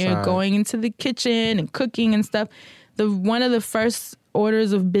clothing, you're outside. going into the kitchen and cooking and stuff. One of the first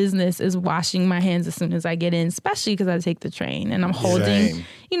orders of business is washing my hands as soon as I get in, especially because I take the train and I'm holding, Same.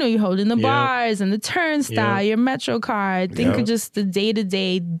 you know, you're holding the bars and the turnstile, your Metro card. Think of just the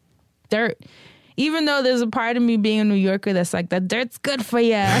day-to-day dirt. Even though there's a part of me being a New Yorker that's like, that dirt's good for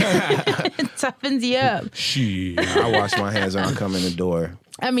you. It toughens you up. Shit. I wash my hands when I come in the door.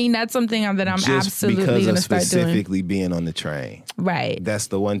 I mean, that's something that I'm Just absolutely because going of to start doing. specifically being on the train. Right. That's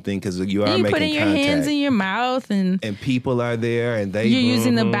the one thing, because you are And you making put in your contact. hands in your mouth and And people are there, and they you're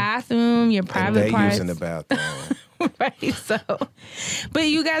using the bathroom, your and private they parts. using the bathroom. Right. So, but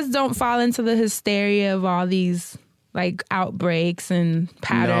you guys don't fall into the hysteria of all these like outbreaks and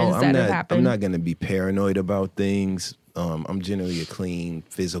patterns that have happened. I'm not going to be paranoid about things. I'm generally a clean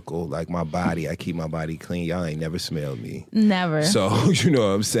physical, like my body. I keep my body clean. Y'all ain't never smelled me. Never. So, you know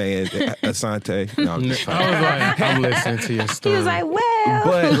what I'm saying? Asante? No, I'm just I was like, I'm listening to your He story. was like, well.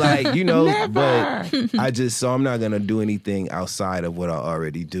 But like, you know, but I'm not going to do anything outside of what I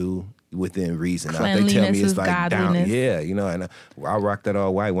already do within reason. Now, if they tell Cleanliness me it's is like down, godliness. yeah, you know, and I rock that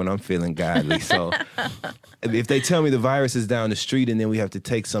all white when I'm feeling godly. So if they tell me the virus is down the street and then we have to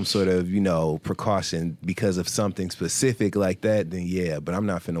take some sort of, you know, precaution because of something specific like that, then yeah, but I'm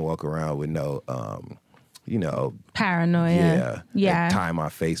not finna walk around with no, you know, Paranoia. Yeah. like tie my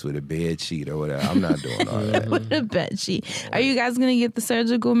face with a bed sheet or whatever. I'm not doing all that. With a bed sheet. Are you guys going to get the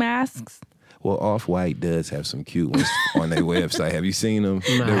surgical masks? Well, Off-White does have some cute ones on their website. Have you seen them?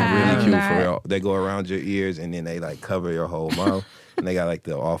 No. They're really cute. Not. For real. They go around your ears and then they like cover your whole mouth. And they got like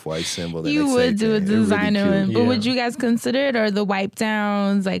the Off-White symbol. And You they would say do a things. They're really designer cute. one, but Yeah. would you guys consider it, or the wipe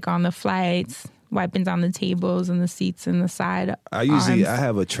downs like on the flights, wiping down the tables and the seats and the side? I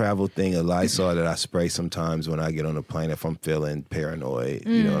have a travel thing, a Lysol that I spray sometimes when I get on a plane if I'm feeling paranoid.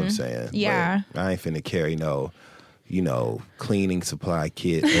 You know what I'm saying? Yeah. But I ain't finna carry no, cleaning supply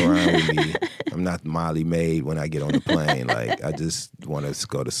kit around with me. I'm not Molly Maid when I get on the plane. Like, I just want to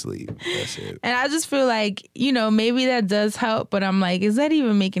go to sleep. That's it. And I just feel like, maybe that does help, but I'm like, is that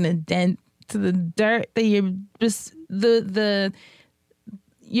even making a dent to the dirt that you're just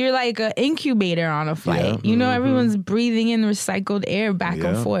you're like an incubator on a flight. Yeah. Everyone's breathing in recycled air back and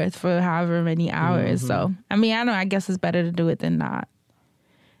Yeah. forth for however many hours. So, I guess it's better to do it than not.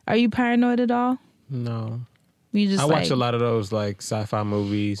 Are you paranoid at all? No. You just I watch a lot of those like sci-fi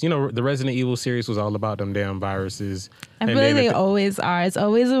movies. The Resident Evil series was all about them damn viruses. I feel And like then they at the- always are. It's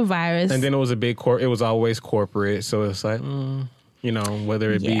always a virus. And then it was a big it was always corporate. So it's like,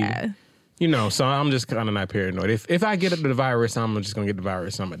 whether it yeah. be, so I'm just kind of not paranoid. If I get the virus, I'm just going to get the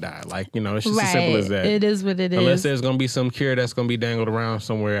virus. I'm going to die. Like, it's just as simple as that. It is what it is. Unless there's going to be some cure that's going to be dangled around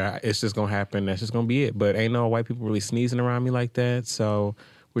somewhere, it's just going to happen. That's just going to be it. But ain't no white people really sneezing around me like that. So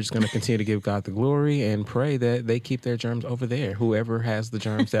we're just going to continue to give God the glory and pray that they keep their germs over there. Whoever has the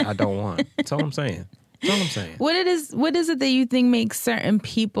germs that I don't want. That's all I'm saying. That's all I'm saying. What is it that you think makes certain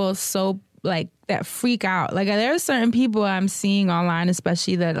people so like that freak out? Like, there are certain people I'm seeing online,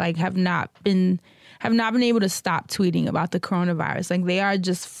 especially that like have not been able to stop tweeting about the coronavirus. Like, they are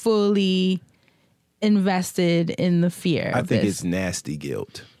just fully invested in the fear. I of think this. it's nasty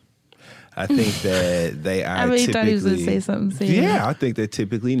guilt. I think that they are I really typically... thought he was going to say something serious. Yeah, I think they're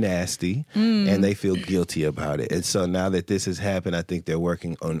typically nasty and they feel guilty about it. And so now that this has happened, I think they're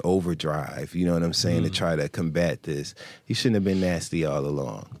working on overdrive, you know what I'm saying, to try to combat this. You shouldn't have been nasty all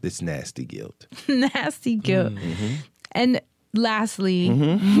along. This nasty guilt. Nasty guilt. And lastly,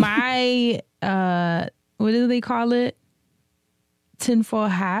 my what do they call it? Tinfoil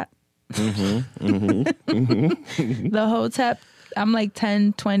hat. The Hotep, I'm like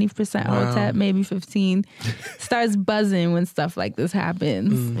 10, 20% Hotep, maybe 15, starts buzzing when stuff like this happens.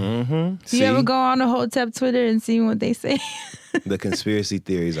 Do you ever go on a Hotep Twitter and see what they say? The conspiracy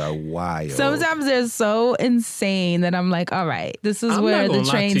theories are wild. Sometimes they're so insane that I'm like, all right, this is I'm where not the gonna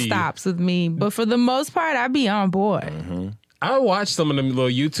lie train to you. stops with me. But for the most part, I'd be on board. I watch some of them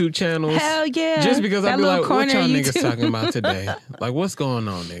little YouTube channels. Hell yeah. Just because That I be little like, what corner y'all of niggas YouTube. talking about today? Like, what's going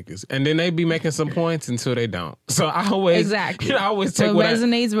on, niggas? And then they be making some points until they don't. So I always, Exactly. I always take What what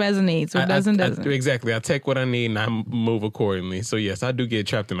resonates. What doesn't. exactly. I take what I need and I move accordingly. So yes, I do get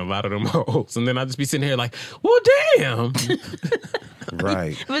trapped in a lot of them holes. And then I just be sitting here like, well, damn.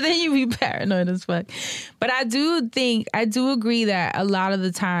 Right. But then you be paranoid as fuck. But I do agree that a lot of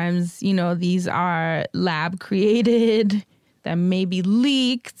the times, these are lab created, that may be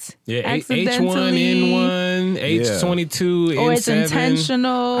leaked. Yeah, accidentally, H1N1, H22, or it's N7.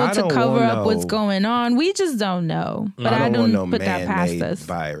 intentional I to don't cover want up what's no- going on. We just don't know. But I I don't want no put that past man-made us.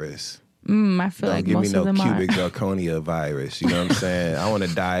 virus. I feel Don't like give me most no of them are. cubic zirconia virus. You know what I'm saying? I want to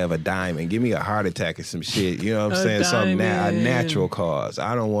die of a diamond. Give me a heart attack or some shit. You know what I'm saying? Something a diamond. natural cause.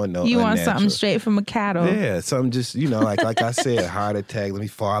 I don't want no You want unnatural. something straight from a cattle. Yeah, something just, like I said, heart attack, let me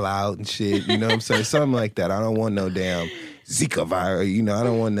fall out and shit. You know what I'm saying? Something like that. I don't want no damn Zika virus. I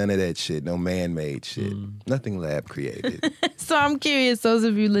don't want none of that shit. No man-made shit. Nothing lab created. So I'm curious, those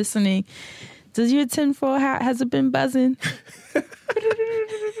of you listening, does your tinfoil hat, has it been buzzing?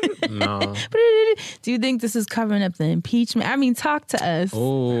 No. Do you think this is covering up the impeachment? I mean, talk to us.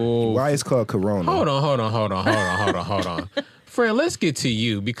 Oh. Why it's called Corona? Hold on. Friend, let's get to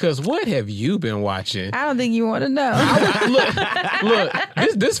you because what have you been watching? I don't think you want to know. Look,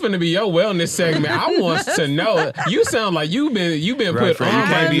 this finna be your wellness segment. I want to know. You sound like you've been Right, put Fred, on you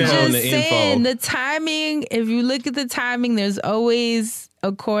can't right I'm be now. just on the saying, info. the timing, if you look at the timing, there's always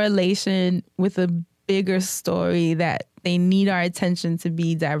a correlation with a bigger story that they need our attention to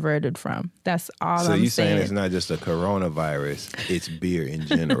be diverted from. That's all So I'm you saying saying. it's not just a coronavirus, it's beer in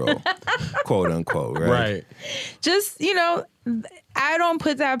general, quote unquote, right? Right. Just, I don't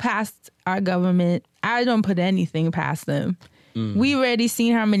put that past our government. I don't put anything past them. We've already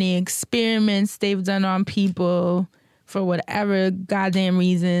seen how many experiments they've done on people for whatever goddamn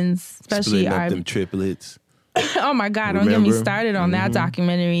reasons, especially Splitting our... up them triplets. Oh my God, don't get me Remember? started on that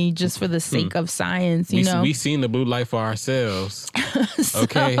documentary just for the sake of science, We seen the blue light for ourselves.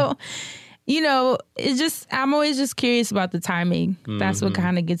 Okay. So, it's just, I'm always just curious about the timing. That's what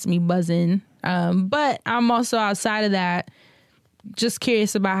kind of gets me buzzing. But I'm also outside of that just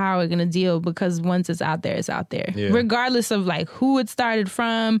curious about how we're gonna deal, because once it's out there, it's out there. Yeah. Regardless of like who it started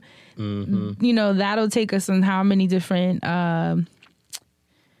from, you know, that'll take us on how many different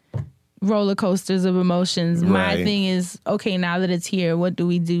roller coasters of emotions. My Right. thing is, okay, now that it's here, what do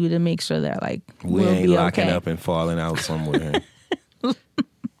we do to make sure that like We we'll ain't be locking okay? up and falling out somewhere.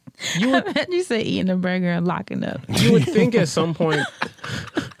 You say eating a burger and locking up. You would think at some point.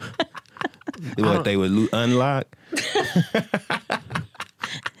 What they would unlock?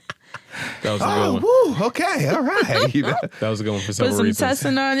 That was a good one. Woo, okay, all right. You know? That was a good one for Put several some reasons.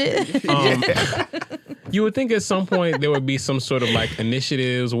 testing on it. You would think at some point there would be some sort of like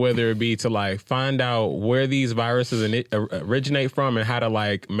initiatives, whether it be to like find out where these viruses originate from and how to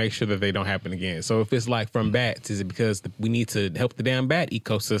like make sure that they don't happen again. So if it's like from bats, is it because we need to help the damn bat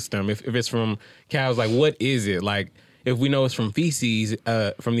ecosystem? If it's from cows, like what is it? Like if we know it's from feces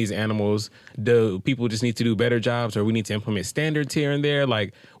from these animals, do people just need to do better jobs, or we need to implement standards here and there?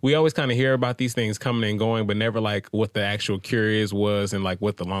 Like we always kind of hear about these things coming and going, but never like what the actual cure was and like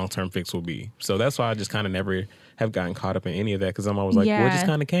what the long-term fix will be. So that's why I just kind of never have gotten caught up in any of that, because I'm always like, well, it just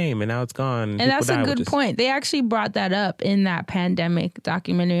kind of came and now it's gone. And that's a good point. They actually brought that up in that pandemic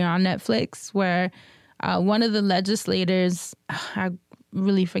documentary on Netflix, where one of the legislators, I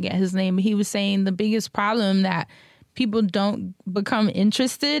really forget his name, but he was saying the biggest problem that people don't become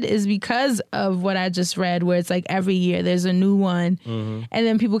interested is because of what I just read, where it's like every year there's a new one, and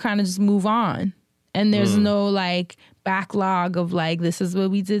then people kind of just move on. And there's no like backlog of like, this is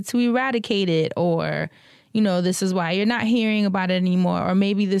what we did to eradicate it, or, you know, this is why you're not hearing about it anymore, or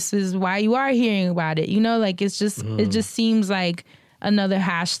maybe this is why you are hearing about it. You know, like it's just, it just seems like another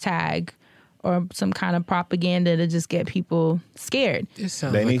hashtag or some kind of propaganda to just get people scared.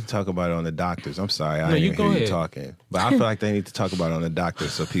 They need to talk about it on the doctors. I'm sorry, I you didn't go hear ahead. you talking. But I feel like they need to talk about it on the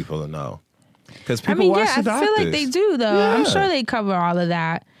doctors so people will know. Because people I mean, watch yeah, the I doctors. feel like they do, though. I'm Yeah. sure they cover all of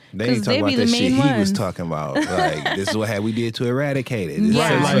that. They need to talk they about be the that main shit ones. he was talking about. Like, this is what we did to eradicate it. This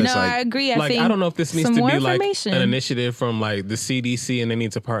Yeah, is- Right, it's no, I agree. I like think I don't know if this needs some to more be like information. an initiative from like the CDC, and they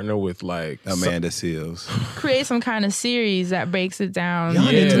need to partner with like Amanda Seals. create some kind of series that breaks it down Y'all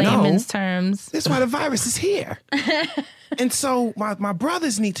in need to layman's know. terms. That's why the virus is here. And so my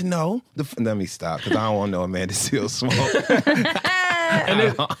brothers need to know. Let me stop, because I don't want no Amanda Seals smoke.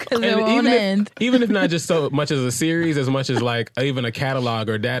 Because it won't even end. even if not just so much as a series, as much as like even a catalog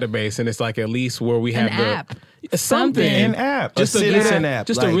or database, and it's like at least where we have An the app. something, An app. just A a citizen good app,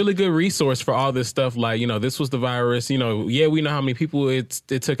 just like- a really good resource for all this stuff. Like, you know, this was the virus. You know, yeah, we know how many people it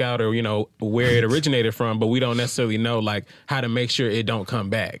took out, or you know where it originated from, but we don't necessarily know like how to make sure it don't come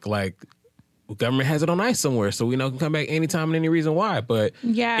back. Like, government has it on ice somewhere, so we know it can come back anytime and any reason why. But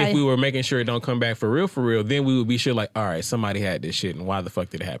Yeah. if we were making sure it don't come back for real, then we would be sure like, all right, somebody had this shit, and why the fuck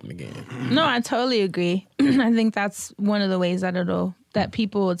did it happen again? No, I totally agree. I think that's one of the ways that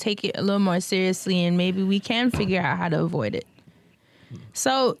people will take it a little more seriously, and maybe we can figure out how to avoid it.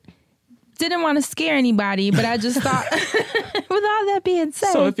 So, didn't want to scare anybody, but I just thought, with all that being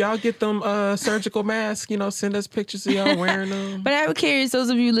said, So if y'all get them surgical masks, you know, send us pictures of y'all wearing them. but I'm curious, those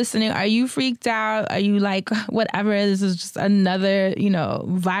of you listening, are you freaked out? Are you like, whatever, this is just another, you know,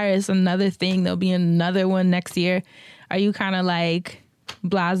 virus, another thing, there'll be another one next year? Are you kind of like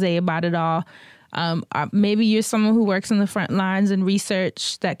blasé about it all? Maybe you're someone who works in the front lines and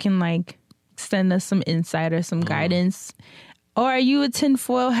research that can like send us some insight or some guidance. Or are you a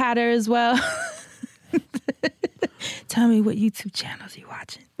tinfoil hatter as well? Tell me what YouTube channels you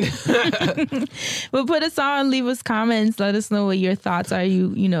watching. But put us on, leave us comments, let us know what your thoughts are.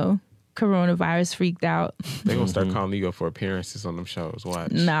 You know, coronavirus freaked out. They're gonna start calling you up for appearances on them shows.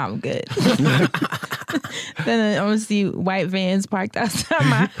 Watch. Nah, I'm good. Then I'm gonna see white vans parked outside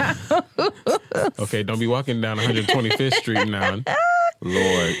my house. Okay, don't be walking down 125th Street now.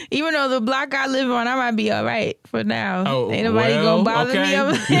 Lord. Even though the block I live on, I might be all right for now. Oh, Ain't nobody gonna bother me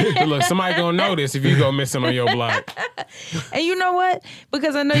over there. Look, somebody gonna notice if you go missing on your block. And you know what?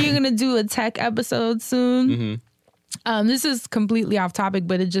 Because I know you're gonna do a tech episode soon. This is completely off topic,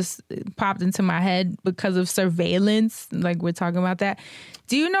 but it just popped into my head because of surveillance. Like we're talking about that.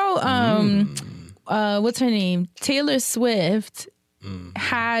 Do you know what's her name? Taylor Swift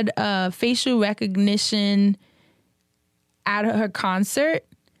had facial recognition at her concert,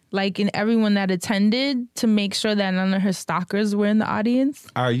 like in everyone that attended, to make sure that none of her stalkers were in the audience.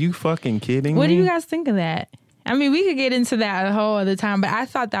 Are you fucking kidding What do me? you guys think of that? I mean, we could get into that a whole other time, but I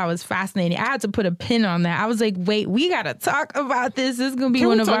thought that was fascinating. I had to put a pin on that. I was like, wait, we got to talk about this. This is going to be Can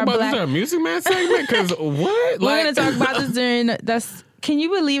one we of talk our about black... this in our Music Man segment? Because what? We're going to talk about this during... Can you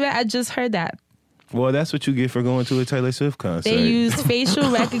believe it? I just heard that. Well, that's what you get for going to a Taylor Swift concert. They used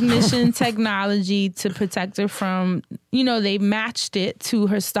facial recognition technology to protect her from, they matched it to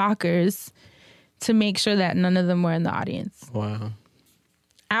her stalkers to make sure that none of them were in the audience. Wow.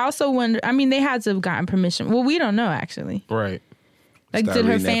 I also wonder, they had to have gotten permission. Well, we don't know, actually. Right. Like, Start did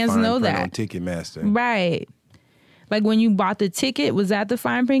her reading fans fine know print that? on Ticketmaster. Right. Like, when you bought the ticket, was that the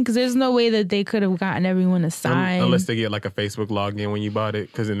fine print? Because there's no way that they could have gotten everyone to sign. Unless they get like a Facebook login when you bought it.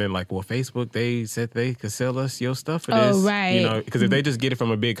 Because then Facebook, they said they could sell us your stuff for this. Oh, right. Because if they just get it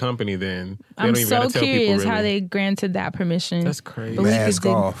from a big company, then they I'm don't even so gotta tell people curious really. how they granted that permission. That's crazy. But we could Mask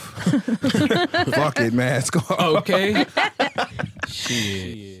dig- off. Fuck it, mask off. Okay.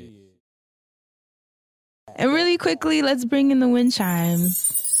 Shit. And really quickly, let's bring in the wind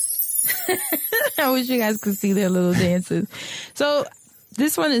chimes. I wish you guys could see their little dances. So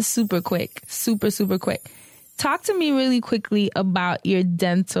this one is super quick. Super, super quick. Talk to me really quickly about your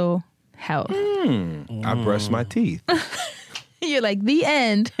dental health. I brush my teeth. You're like, the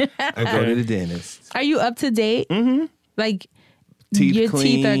end. I go to the dentist. Are you up to date? Mm-hmm. Like, Teeth your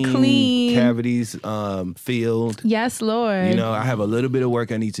clean, teeth are clean. cavities filled. Yes, Lord. I have a little bit of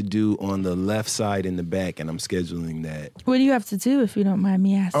work I need to do on the left side and the back, and I'm scheduling that. What do you have to do, if you don't mind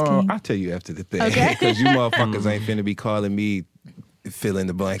me asking? I'll tell you after the thing. Okay. Because you motherfuckers ain't finna be calling me fill in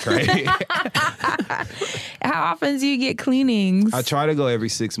the blank, right? How often do you get cleanings? I try to go every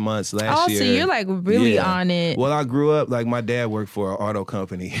 6 months. Last year. So you're like really on it. Well, I grew up, like my dad worked for an auto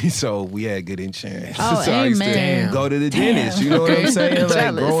company, so we had good insurance. Oh, so I used amen. to go to the dentist. You know what I'm saying? Like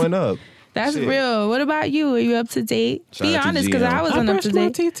Jealous. growing up. That's Shit. real. What about you? Are you up to date? Shout Be out to honest, because GM. I wasn't up to brushed my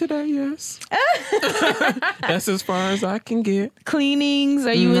date. teeth today, yes. That's as far as I can get. Cleanings?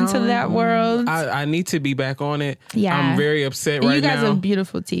 Are you into that world? I need to be back on it. Yeah. I'm very upset And right you guys now. have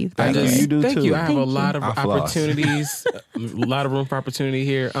beautiful teeth. by Thank the you. way. You do Thank too. you. I have Thank a you. lot of I floss. opportunities, a lot of room for opportunity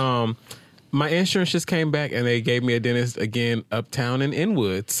here. My insurance just came back and they gave me a dentist again uptown in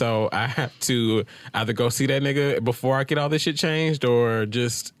Inwood. So I have to either go see that nigga before I get all this shit changed or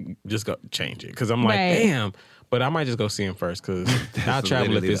just go change it. Because I'm like, Right. damn. But I might just go see him first because I'll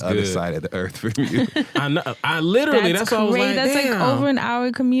travel if Literally it's the other good. side of the earth from you. I know. I literally, that's what I was great. like, That's damn. like over an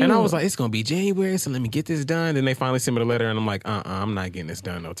hour commute. And I was like, it's going to be January, so let me get this done. Then they finally sent me the letter, and I'm like, I'm not getting this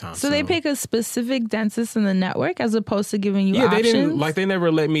done no time so soon. they pick a specific dentist in the network as opposed to giving you Yeah, options? they didn't, they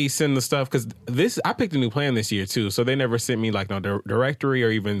never let me send the stuff, because I picked a new plan this year, too, so they never sent me, no directory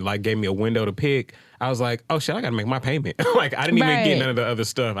or even, gave me a window to pick. I was like, oh, shit, I got to make my payment. I didn't even Right. get none of the other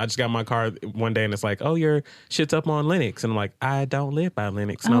stuff. I just got my card one day, and it's like, oh, your shit's up on Linux. And I'm like, I don't live by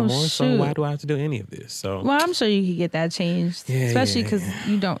Linux no Oh, more, so shoot. why do I have to do any of this? So Well, I'm sure you could get that changed, Yeah, especially yeah, because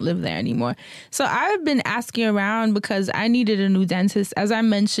you don't live there anymore. So I've been asking around because I needed a new dentist. As I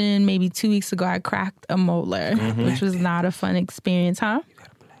mentioned, maybe 2 weeks ago, I cracked a molar, which was not a fun experience, huh?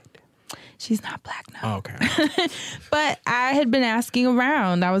 She's not black now. Oh, okay. But I had been asking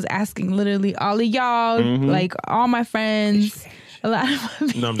around. I was asking literally all of y'all, all my friends, a lot of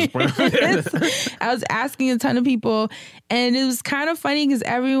my No, I'm just playing. I was asking a ton of people, and it was kind of funny because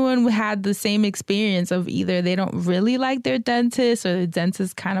everyone had the same experience of either they don't really like their dentist or the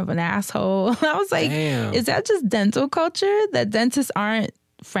dentist kind of an asshole. I was like, Damn. is that just dental culture that dentists aren't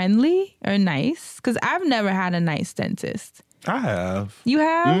friendly or nice? Because I've never had a nice dentist. I have. You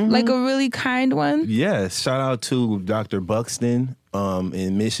have? Like a really kind one? Yes. Shout out to Dr. Buxton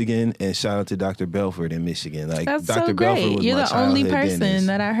in Michigan, and shout out to Dr. Belford in Michigan. That's Dr. so Belford great. was You're my the only childhood person dentist.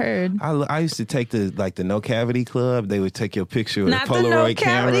 that I heard. I used to take the No Cavity Club. They would take your picture with Not a the No Polaroid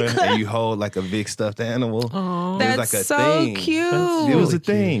Cavity camera, Club. and you hold like a big stuffed animal. That's it was like a so thing. cute. It was a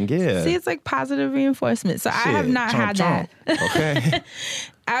thing, yeah. See, it's like positive reinforcement. So I have Shit, not chomp, had that. chomp. Okay.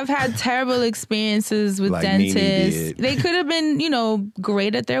 I've had terrible experiences with Like Nene dentists. did. They could have been,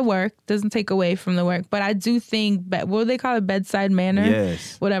 great at their work. Doesn't take away from the work. But I do think, what do they call it? Bedside manner?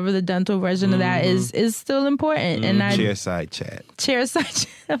 Yes. Whatever the dental version of that is still important. And I Chairside chat. chairside,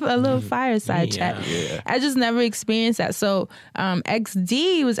 a little fireside chat. Yeah. I just never experienced that. So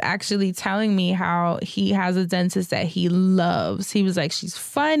XD was actually telling me how he has a dentist that he loves. He was like, she's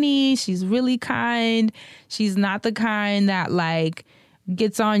funny. She's really kind. She's not the kind that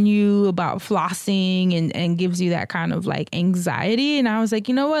gets on you about flossing and gives you that kind of anxiety. And I was like,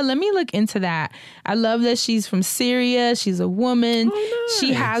 you know what? Let me look into that. I love that she's from Syria. She's a woman. Oh,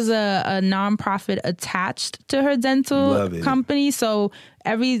 She nice. has a nonprofit attached to her dental Love it. company. So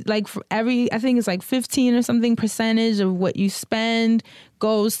I think it's 15 or something percentage of what you spend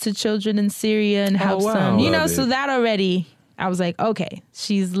goes to children in Syria and helps wow. them. Love So it. that already I was like, okay,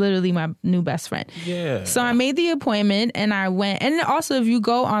 she's literally my new best friend. Yeah. So I made the appointment and I went. And also, if you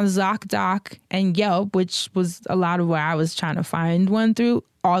go on ZocDoc and Yelp, which was a lot of where I was trying to find one through,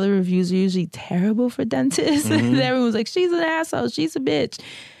 all the reviews are usually terrible for dentists. Everyone was like, she's an asshole, she's a bitch.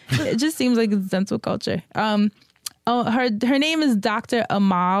 It just seems like it's dental culture. Her name is Dr.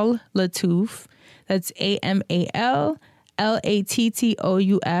 Amal Lattouf. That's AMAL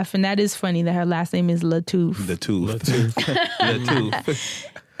LATTOUF, and that is funny that her last name is Lattouf. The tooth.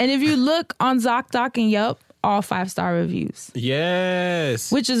 Lattouf. And if you look on ZocDoc and Yelp, all 5-star reviews,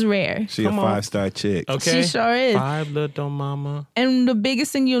 Yes. which is rare. She Come a on. 5-star chick. Okay. She sure is. 5 little mama. And the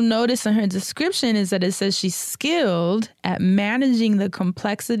biggest thing you'll notice in her description is that it says she's skilled at managing the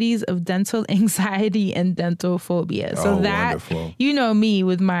complexities of dental anxiety and dental phobia. So Oh, that, wonderful. you know me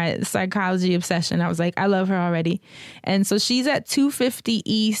with my psychology obsession. I was like, I love her already. And so she's at 250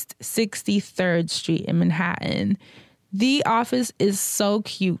 East 63rd Street in Manhattan. The office is so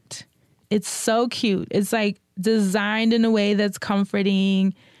cute. It's so cute. It's like designed in a way that's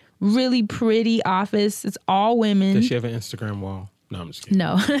comforting, really pretty office. It's all women. Does she have an Instagram wall? No, I'm just kidding.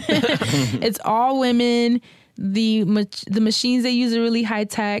 No, it's all women. The machines they use are really high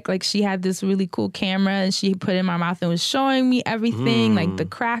tech. Like she had this really cool camera and she put it in my mouth and was showing me everything, like the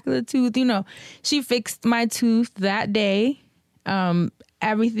crack of the tooth. You know, she fixed my tooth that day.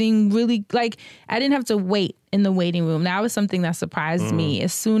 Everything really, like, I didn't have to wait in the waiting room. That was something that surprised me.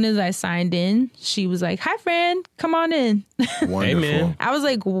 As soon as I signed in, she was like, "Hi, friend, come on in." Wonderful. Amen. I was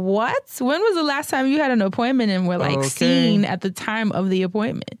like, "What? When was the last time you had an appointment and were like Okay. seen at the time of the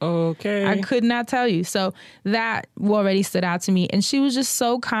appointment?" Okay. I could not tell you. So that already stood out to me. And she was just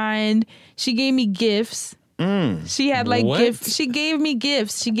so kind. She gave me gifts. She had like What? gifts. She gave me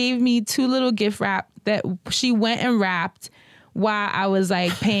gifts. She gave me 2 little gift wrap that she went and wrapped while I was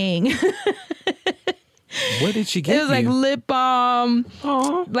like paying. What did she give It was like you? lip balm,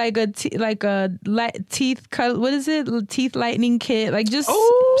 Aw. like a teeth cut. What is it? Teeth lightening kit. Like just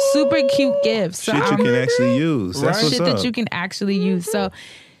Oh. super cute gifts. So Shit you I'm- can actually use. That's Right. what's shit up. that you can actually use. So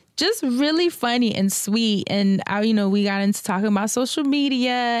just really funny and sweet. And we got into talking about social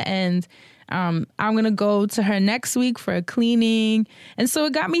media and I'm going to go to her next week for a cleaning. And so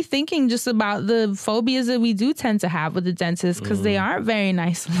it got me thinking just about the phobias that we do tend to have with the dentist because they aren't very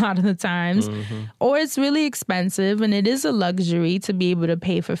nice a lot of the times. Or it's really expensive and it is a luxury to be able to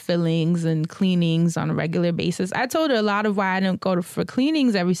pay for fillings and cleanings on a regular basis. I told her a lot of why I didn't go for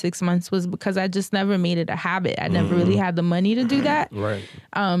cleanings every 6 months was because I just never made it a habit. I never really had the money to do that. Right.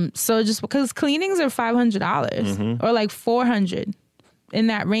 So just because cleanings are $500 or like $400 in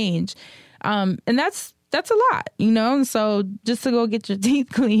that range. And that's a lot, you know? And so just to go get your teeth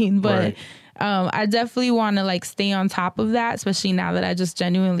cleaned, but Right. I definitely want to like stay on top of that, especially now that I just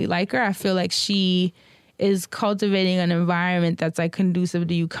genuinely like her. I feel like she is cultivating an environment that's like conducive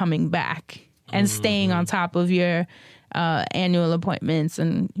to you coming back and staying on top of your annual appointments.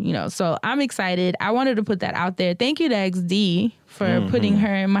 And, so I'm excited. I wanted to put that out there. Thank you to XD for putting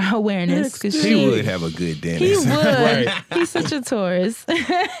her in my awareness because He would have a good he dentist. would. Right. He's such a tourist.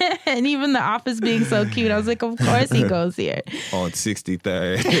 And even the office being so cute, I was like, of course he goes here. On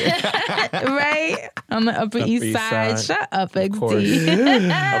 63rd. Right? On the Upper East East Side. Side. Shut up, course.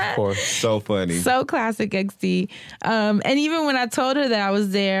 XD. Of course. So funny. So classic XD. And even when I told her that I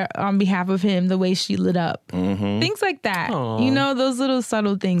was there on behalf of him, the way she lit up. Things like that. Aw. Those little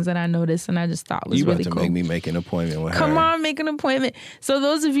subtle things that I noticed and I just thought was You about really to cool. make me make an appointment with her. Come on, make an appointment. So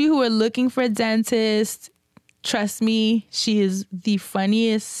those of you who are looking for a dentist, trust me, she is the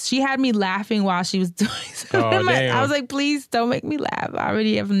funniest. She had me laughing while she was doing something. Oh, damn. I was like, please don't make me laugh. I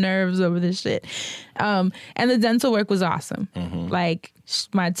already have nerves over this shit. And the dental work was awesome. Like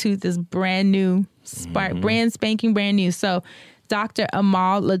my tooth is brand new, brand spanking brand new. So Dr.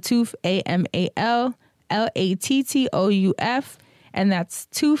 Amal Lattouf, AMAL LATTOUF, and that's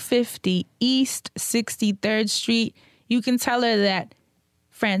 250 East 63rd Street. You can tell her that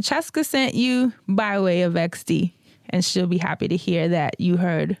Francesca sent you by way of XD, and she'll be happy to hear that you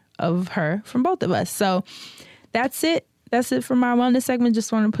heard of her from both of us. So that's it. That's it for my wellness segment.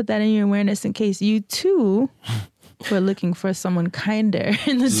 Just want to put that in your awareness in case you too were looking for someone kinder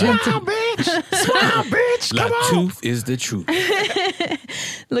in the dental. Smile, bitch. La tooth is the truth.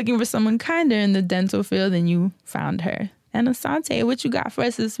 Looking for someone kinder in the dental field, and you found her. And Asante, what you got for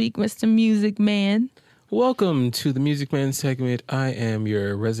us this week, Mr. Music Man? Welcome to the Music Man segment. I am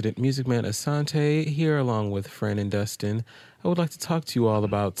your resident Music Man, Asante, here along with Fran and Dustin. I would like to talk to you all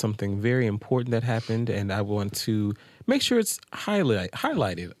about something very important that happened, and I want to make sure it's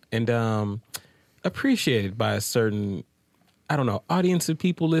highlighted and appreciated by a certain, audience of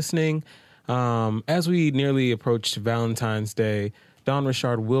people listening. As we nearly approach Valentine's Day, Dawn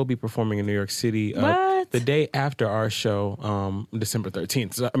Richard will be performing in New York City What? the day after our show, December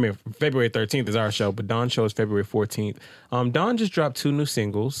 13th. I mean, February 13th is our show, but Dawn's show is February 14th. Dawn just dropped 2 new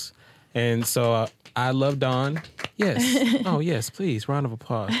singles, and so I love Dawn. Yes. Oh, yes, please. Round of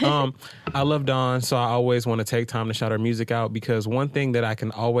applause. I love Dawn, so I always want to take time to shout her music out, because one thing that I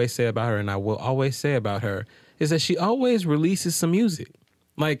can always say about her, and I will always say about her, is that she always releases some music.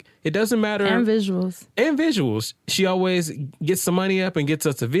 Like, it doesn't matter. And visuals. And visuals. She always gets some money up and gets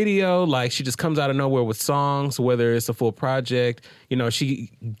us a video. Like, she just comes out of nowhere with songs, whether it's a full project. You know,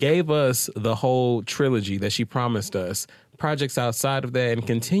 she gave us the whole trilogy that she promised us, projects outside of that, and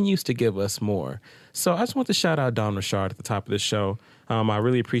continues to give us more. So I just want to shout out Dawn Richard at the top of this show. I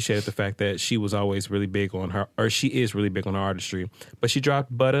really appreciated the fact that she was always really big on her, or she is really big on her artistry. But she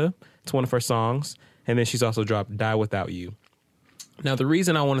dropped Butter. It's one of her songs. And then she's also dropped Die Without You. Now, the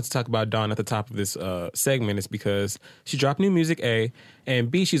reason I wanted to talk about Dawn at the top of this segment is because she dropped new music, A,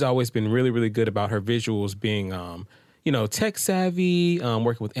 and B, she's always been really, really good about her visuals being, tech savvy,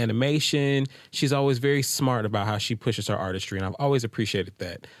 working with animation. She's always very smart about how she pushes her artistry, and I've always appreciated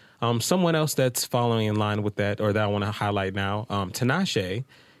that. Someone else that's following in line with that, or that I want to highlight now, Tinashe.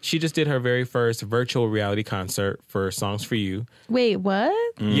 She just did her very first virtual reality concert for Songs for You. Wait, what?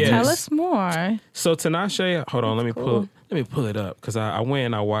 Yes. Tell us more. So Tinashe, hold on, let me pull it up, because I went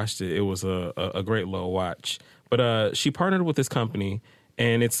and I watched it. It was a great little watch. But she partnered with this company,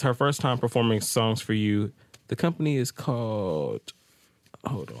 and it's her first time performing Songs for You. The company is called,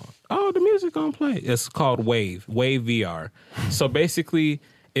 hold on. Oh, the music gonna play. It's called Wave VR. So basically,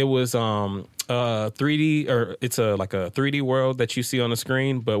 it was 3D, or it's like a 3D world that you see on the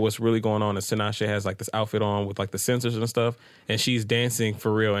screen, but what's really going on is Tinashe has like this outfit on with like the sensors and stuff, and she's dancing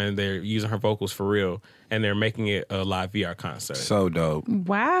for real, and they're using her vocals for real, and they're making it a live VR concert. So dope.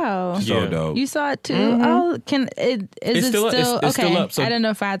 Wow. So dope. You saw it too? Oh, is it still it's okay? still up. So, I don't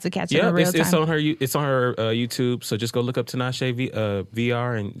know if I had to catch it yeah, in real it's time. on her. It's on her YouTube. So just go look up Tinashe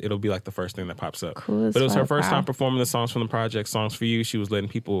VR, and it'll be like the first thing that pops up. Cool as But it was her fuck. first Wow. time performing the songs from the project, Songs for You. She was letting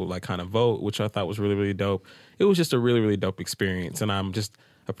people like kind of vote, which I thought was really, really dope. It was just a really, really dope experience, and I'm just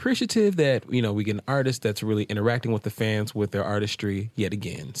appreciative that we get an artist that's really interacting with the fans with their artistry yet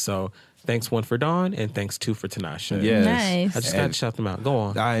again. So thanks, 1, for Dawn, and thanks 2 for Tinashe. Yes. Nice. I just got to shout them out. Go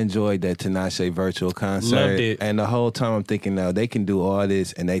on. I enjoyed that Tinashe virtual concert. Loved it. And the whole time I'm thinking, now they can do all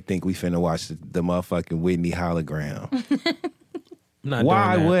this, and they think we finna watch the motherfucking Whitney hologram. Not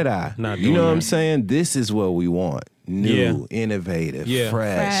Why doing that. would I? Not You doing know what that. I'm saying? This is what we want. New, Yeah. innovative, Yeah.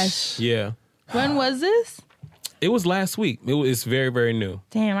 fresh. Yeah. When was this? It was last week. It's very, very new.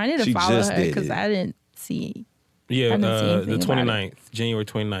 Damn, I need to She follow just her did because it. I didn't see. Yeah, I didn't see the anything about 29th, January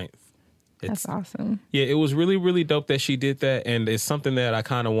 29th. That's awesome. Yeah, it was really, really dope that she did that, and it's something that I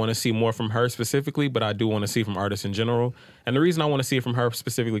kind of want to see more from her specifically, but I do want to see from artists in general. And the reason I want to see it from her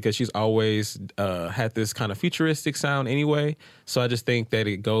specifically because she's always had this kind of futuristic sound anyway, so I just think that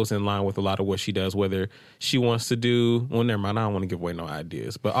it goes in line with a lot of what she does, whether she wants to do, well, never mind, I don't want to give away no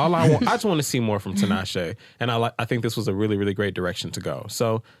ideas, but I just want to see more from Tinashe, and I think this was a really, really great direction to go.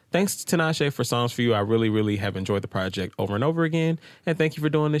 So thanks to Tinashe for Songs for You. I really, really have enjoyed the project over and over again, and thank you for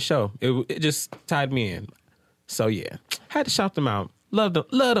doing this show. It just tied me in. So yeah, had to shout them out. Love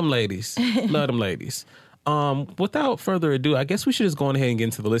them ladies. Love them ladies. Without further ado, I guess we should just go on ahead and get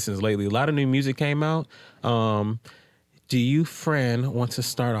into the listens lately. A lot of new music came out. Do you, Fran, want to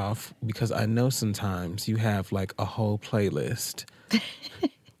start off? Because I know sometimes you have like a whole playlist,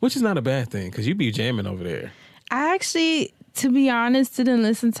 which is not a bad thing because you be jamming over there. I actually, to be honest, didn't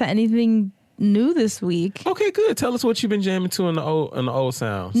listen to anything new this week. Okay, good. Tell us what you've been jamming to in the old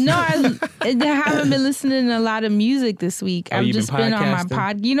sounds. No, I haven't been listening to a lot of music this week. I've you've just been been on my podcasting?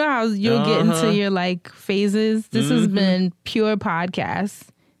 pod. You know how you'll get into your like phases. This has been pure podcasts.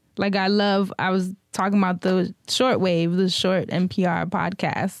 Like I was talking about the shortwave, the short NPR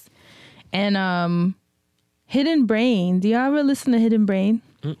podcast, and Hidden Brain. Do y'all ever listen to Hidden Brain?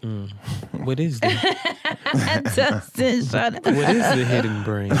 What is that? Dustin, shut up. What is the Hidden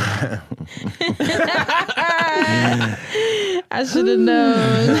Brain? I should have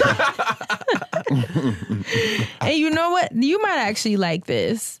known. And you know what? You might actually like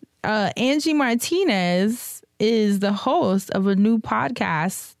this. Angie Martinez is the host of a new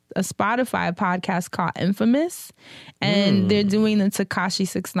podcast, a Spotify podcast called Infamous. And they're doing the Tekashi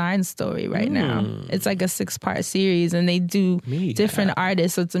 6ix9ine story right now. It's like a 6-part series, and they do different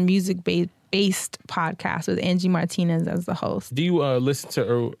artists. So it's a music-based podcast with Angie Martinez as the host. Do you listen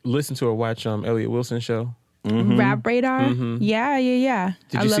to or watch Elliot Wilson show? Rap Radar? Yeah.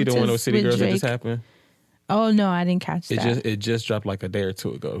 Did I you see loved the one his with City with Girls that Drake. just happened? Oh no, I didn't catch that. It just dropped like a day or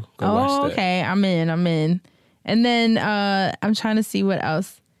two ago. Go watch that. Okay. I'm in. And then I'm trying to see what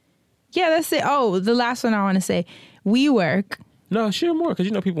else. Yeah, that's it. Oh, the last one I want to say. WeWork. No, share more because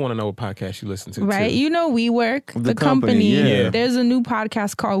people want to know what podcast you listen to. Right. Too. You know WeWork, the company. yeah. There's a new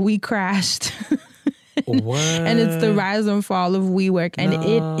podcast called We Crashed. What? And it's the rise and fall of WeWork. And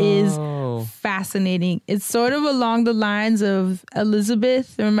it is fascinating. It's sort of along the lines of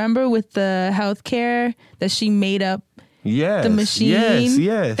Elizabeth, remember, with the healthcare that she made up. Yes. The machine,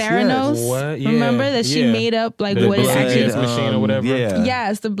 Yes. Theranos. What? Yeah. Remember that she made up like The what it blood actually test machine or whatever. Yeah.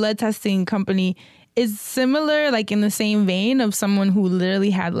 Yes, the blood testing company is similar, like in the same vein of someone who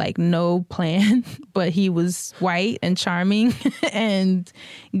literally had like no plan, but he was white and charming and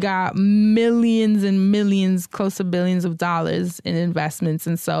got millions and millions, close to billions of dollars in investments.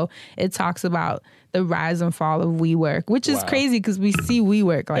 And so it talks about the rise and fall of WeWork, which is crazy because we see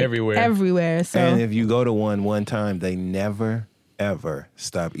WeWork like everywhere. So And if you go to one time, they never, ever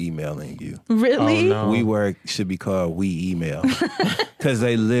stop emailing you. really? Oh, no. WeWork should be called We Email because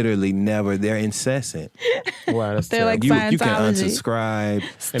they literally never. They're incessant. Wow, that's They're like terrible. You can Scientology. unsubscribe. And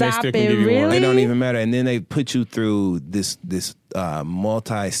they Stop still can it, give you one. really? They don't even matter, and then they put you through this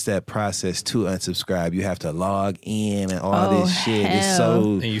multi-step process to unsubscribe. You have to log in and all this shit. It's hell.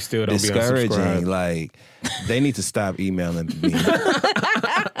 so And you still don't be discouraging. unsubscribed. Like they need to stop emailing me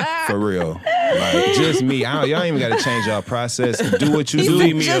for real. Like just me. Y'all ain't even got to change y'all process. Do what you do.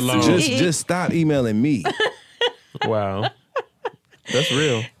 Leave me alone. Just stop emailing me. Wow. That's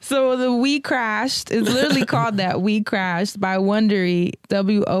real. So the We Crashed is literally called that, We Crashed, by Wondery,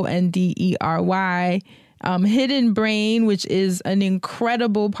 WONDERY. Hidden Brain, which is an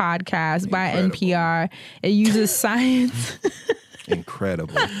incredible podcast by NPR. It uses science.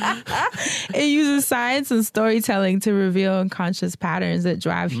 Incredible. It uses science and storytelling to reveal unconscious patterns that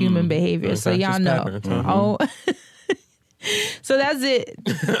drive human behavior. So y'all Unconscious know. patterns, Oh. So that's it.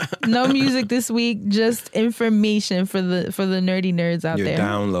 No music this week, just information for the nerdy nerds out You're there.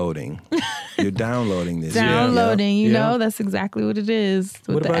 downloading. You're downloading this. Downloading, Yeah. you Yeah. know, that's exactly what it is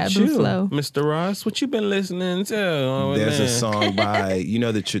with What the about ebb you, and flow. Mr. Ross? What you been listening to? Oh, There's man. a song by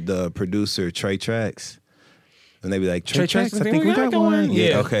the producer Trey Tracks, and they be like Trey Tracks. I think we got one.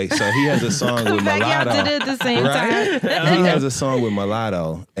 Yeah. Okay, so he has a song with Like y'all Mulatto. did it at the same Right? time. He has a song with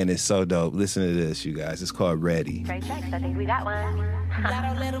Mulatto, and it's so dope. Listen to this, you guys. It's called Ready. Trey Tracks, I think we got one.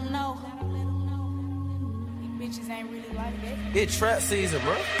 Gotta let them know. These bitches ain't really like that. It's trap season,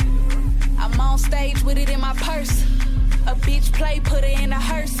 bro. I'm on stage with it in my purse. A bitch play, put her in a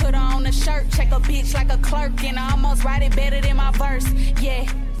hearse. Put her on a shirt, check a bitch like a clerk. And I almost write it better than my verse. Yeah.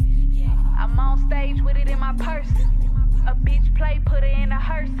 I'm on stage with it in my purse. A bitch play, put her in a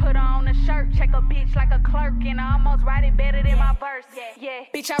hearse. Put her on a shirt, check a bitch like a clerk. And I almost write it better than my verse. Yeah.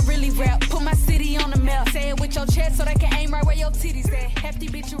 Bitch, I really rap. Put my city on the map. Say it with your chest so they can aim right where your titties at. Hefty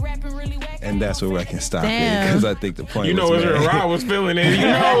bitch, you rapping really whack. And that's where I can stop it Damn. because I think the point. You know was it's real. made. Rob was feeling it. You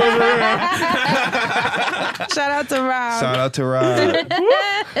know it's real. Shout out to Rob. Shout out to Rob.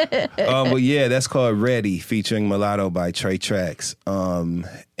 But yeah, that's called Ready, featuring Mulatto by Trey Tracks.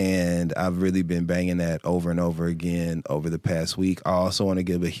 And I've really been banging that over and over again over the past week. I also want to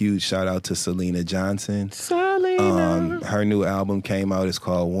give a huge shout out to Selena Johnson. Her new album came out. It's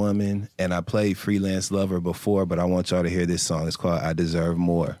called Woman. And I played Freelance Lover before, but I want y'all to hear this song. It's called I Deserve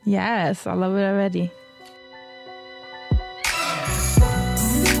More. Yes, I love it already.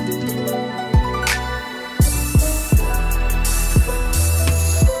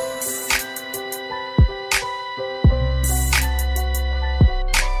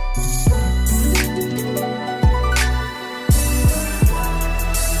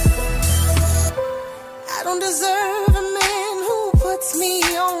 I don't deserve a man who puts me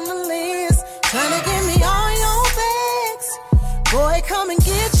on the list. Trying to give me all your bags. Boy, come and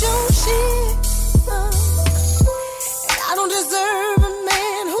get your shit. And I don't deserve a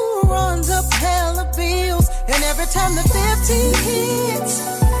man who runs up hella bills. And every time the 15 hits,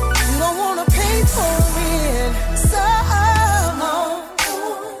 you don't want to pay for it. So,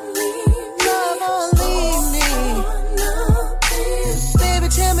 never leave me. Baby,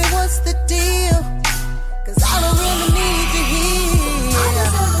 tell me what's the deal. Cause I don't really need to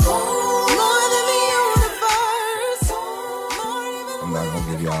hear more than the universe. I'm not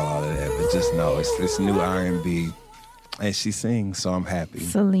gonna give y'all all of that, but just know it's new R&B, and she sings, so I'm happy.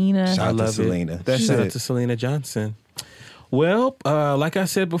 Selena. Shout out to love it. Selena. That's Shout out it. to Selena Johnson. Well, like I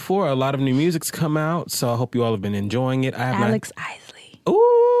said before, a lot of new music's come out, so I hope you all have been enjoying it. I have Alex Isley.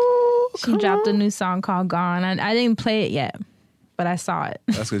 Ooh, She dropped a new song called Gone. I didn't play it yet, but I saw it.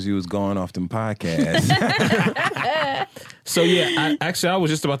 That's because you was going off them podcasts. So yeah, I was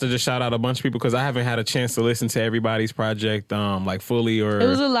just about to just shout out a bunch of people because I haven't had a chance to listen to everybody's project like fully or. It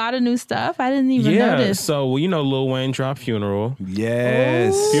was a lot of new stuff. I didn't even notice. So you know, Lil Wayne dropped Funeral.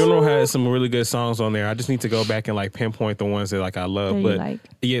 Yes. Ooh. Funeral had some really good songs on there. I just need to go back and like pinpoint the ones that like I love.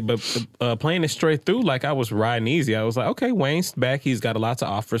 But playing it straight through, like I was riding easy. I was like, okay, Wayne's back. He's got a lot to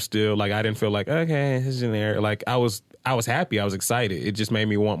offer still. Like I didn't feel like okay, he's in there. Like I was happy. I was excited. It just made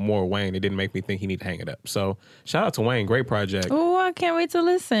me want more Wayne. It didn't make me think he need to hang it up. So shout out to Wayne. Great project. Oh, I can't wait to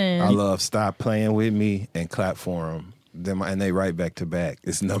listen. I love Stop Playing With Me and Clap For 'Em. And they right back to back.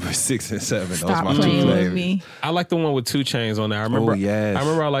 It's number 6 and 7. Those are my two Playing With favorites. Me. I like the one with 2 Chainz on there. I remember. Oh, yes. I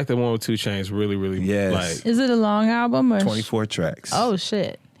remember I liked the one with 2 Chainz. Really, really. Yes. Like, Is it a long album or 24 tracks. Oh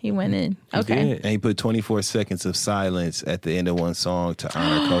shit, he went in. Okay. did. And he put 24 seconds of silence at the end of one song to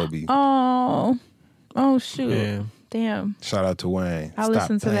honor Kobe. Oh shoot. Yeah. Damn. Shout out to Wayne. I'll Stop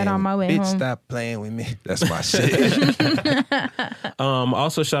listen to that playing on my way bitch, home. Stop playing with me. That's my shit.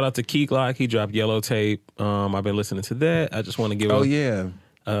 Also, shout out to Key Glock. He dropped Yellow Tape. I've been listening to that. I just want to give. Oh, yeah.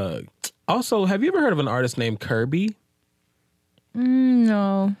 Also, have you ever heard of an artist named Kirby?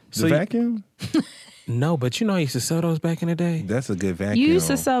 No. The vacuum? No, but you know I used to sell those back in the day. That's a good vacuum. You used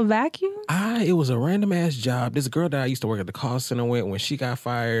to sell vacuums? It was a random ass job. This girl that I used to work at the call center with, when she got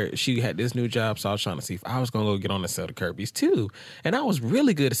fired, she had this new job, so I was trying to see if I was going to go get on and sell the Kirby's too. And I was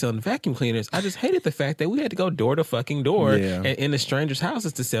really good at selling vacuum cleaners. I just hated the fact that we had to go door to fucking door and in the strangers'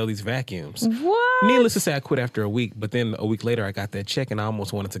 houses to sell these vacuums. What? Needless to say, I quit after a week, but then a week later I got that check and I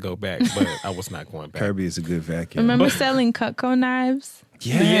almost wanted to go back, but I was not going back. Kirby is a good vacuum. Remember selling Cutco knives?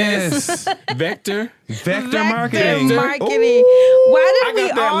 Yes. Vector marketing. Marketing. Why did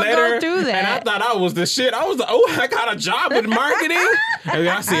we all go through that? And I thought I was the shit. I was like, oh, I got a job with marketing. And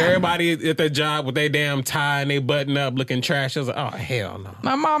I see everybody at their job with their damn tie and they button up looking trash. I was like, oh, hell no.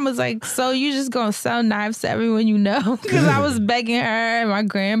 My mom was like, so you just gonna sell knives to everyone you know? Because I was begging her and my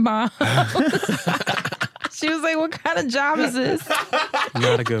grandma. She was like, what kind of job is this?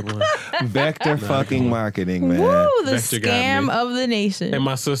 Not a good one. Vector fucking marketing, man. Woo, the Vector got scam me. of the nation. And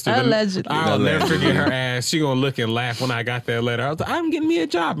my sister, Allegedly. I'll never forget her ass. She gonna look and laugh when I got that letter. I was like, I'm getting me a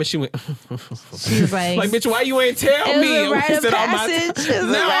job. And she went, She was like, bitch, why you ain't tell it was me? a rite of Wasted all my passage. time. It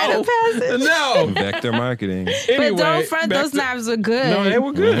was a rite of passage. No. Vector marketing. Anyway, But don't front, back those to- knives were good. No, they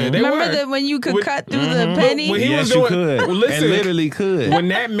were good. They Remember were. that when you could When- cut through the penny? When he Yes, was you doing, could. Well, listen, and literally could. when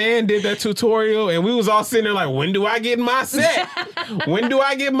that man did that tutorial and we was all sitting there like, when do I get my set? When do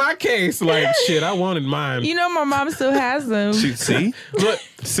I get my case? Like, shit, I wanted mine. You know my mom still has them. See? Look,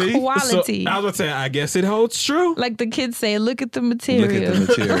 See? Quality. So, I was going to say, I guess it holds true. Like the kids say, look at the material. Look at the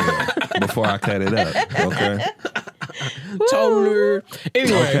material before I cut it up. Okay. Totally.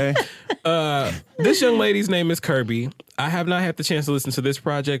 Anyway, Okay. this young lady's name is Kirby. I have not had the chance to listen to this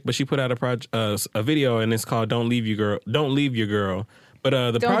project, but she put out a video and it's called "Don't Leave Your Girl." Don't leave your girl.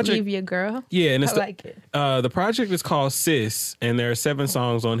 But the Don't project, leave your girl. yeah, and it's I like it. The project is called Sis, and there are 7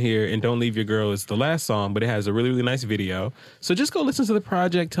 songs on here. And "Don't Leave Your Girl" is the last song, but it has a really, really nice video. So just go listen to the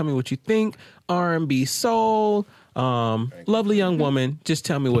project. Tell me what you think. R&B soul, lovely young woman. Just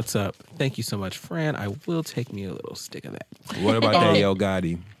tell me what's up. Thank you so much, Fran. I will take me a little stick of that. What about that Yo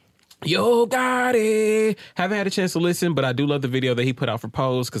Gotti? Yo Gotti. Haven't had a chance to listen, but I do love the video that he put out for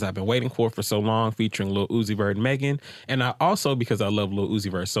Pose because I've been waiting for so long, featuring Lil Uzi Vert and Megan. And I also, because I love Lil Uzi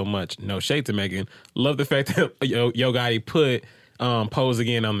Vert so much, no shade to Megan, love the fact that Yo Gotti put Pose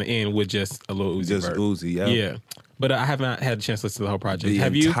again on the end with just a Lil Uzi Just Vert. Uzi, yeah. Yeah. But I have not had a chance to listen to the whole project. The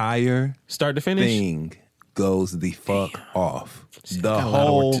Have you? entire Start to finish? thing goes the fuck off. See, I The got a lot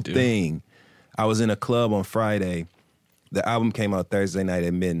of work whole to do. thing. I was in a club on Friday. The album came out Thursday night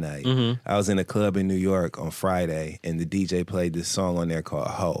at midnight. Mm-hmm. I was in a club in New York on Friday, and the DJ played this song on there called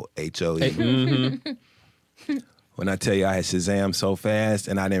Ho, H-O-E. Mm-hmm. When I tell you I had Shazam so fast,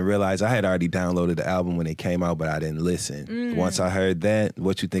 and I didn't realize I had already downloaded the album when it came out, but I didn't listen. Once I heard that,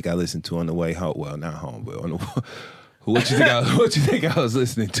 what you think I listened to on the way home? Well, not home, but on the what you think I was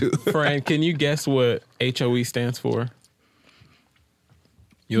listening to? Fran, can you guess what HOE stands for?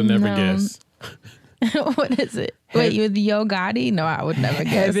 You'll never No. guess. What is it? Wait, you're the Yo Gotti? No, I would never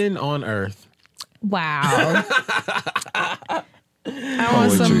guess. Heaven on earth. Wow. I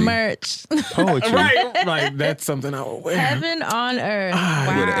want some merch. Poetry. Right. That's something I would wear. Heaven on earth.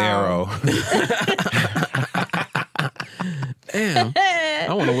 Wow. With an arrow. Damn.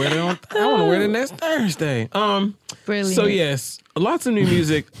 I want to wear it on. I want to wear it next Thursday. Brilliant. So yes, lots of new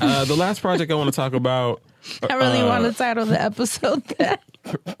music. The last project I want to talk about. I really want to title the episode that.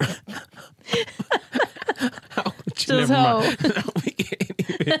 Just Never hoe. mind. No, we can't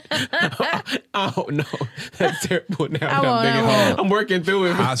even. Oh no, that's terrible. Now I won't, I won't. I'm working through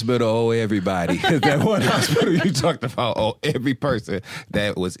it. Hospital, oh, everybody. That one hospital you talked about, oh, every person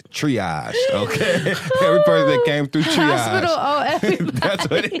that was triaged, okay? Every person that came through triage. Hospital, oh, everybody. That's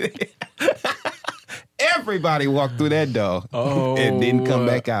what it is. Everybody walked through that door Oh, and didn't come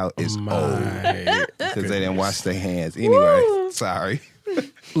back out. It's old my because they didn't wash their hands. Anyway, sorry.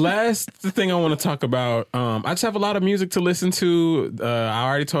 Last thing I want to talk about, I just have a lot of music to listen to. I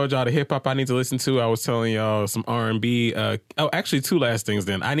already told y'all the hip hop I need to listen to. I was telling y'all some R&B. Actually, two last things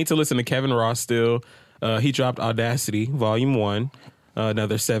then. I need to listen to Kevin Ross still. He dropped Audacity, Volume 1.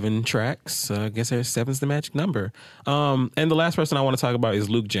 Another 7 tracks. I guess 7's the magic number. And the last person I want to talk about is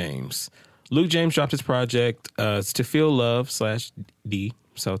Luke James. Luke James dropped his project. It's To Feel Love /D.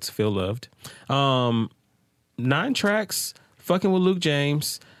 So To Feel Loved. 9 tracks. Fucking with Luke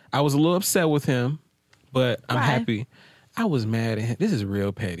James. I was a little upset with him, but I'm Why? happy. I was mad at him. This is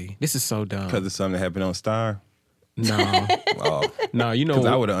real petty. This is so dumb. Because of something that happened on Star? No. Oh, No, you know because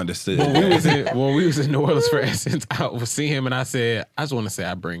I what? would have understood. When we was in New Orleans for Essence, I would see him and I said, I just want to say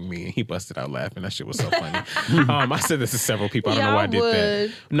I bring me. And he busted out laughing. That shit was so funny. I said this to several people. I don't know why I did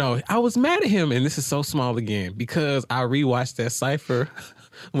that. No, I was mad at him, and this is so small again, because I rewatched that cypher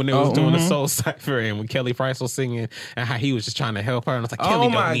when they was doing the Soul Cypher and when Kelly Price was singing and how he was just trying to help her. And I was like, Kelly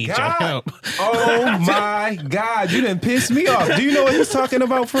don't need your help. Oh my God. You done pissed me off. Do you know what he's talking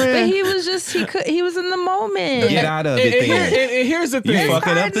about, But friend? he was just, he was in the moment. Get out of it then. And here's the thing. You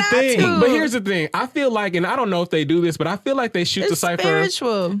fucking up the not thing. to. But here's the thing. I feel like, and I don't know if they do this, but I feel like they shoot the It's cypher.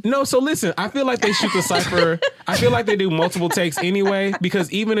 spiritual. No, so listen, I feel like they shoot the cypher. I feel like they do multiple takes anyway,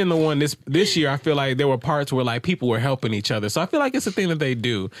 because even in the one this year, I feel like there were parts where like people were helping each other. So I feel like it's a thing that they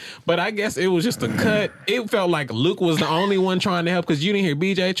do. But I guess it was just a cut. It felt like Luke was the only one trying to help, because you didn't hear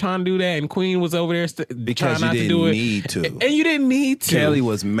BJ trying to do that, and Queen was over there Because trying not you to do it. didn't need to. And you didn't need to. Kelly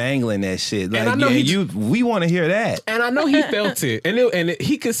was mangling that shit. Like, I know we want to hear that. And I know he felt it, and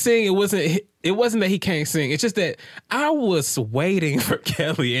he could sing. It wasn't that he can't sing. It's just that I was waiting for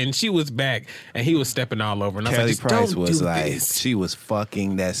Kelly, and she was back, and he was stepping all over. And I Kelly was like, Price just don't was do like, this. she was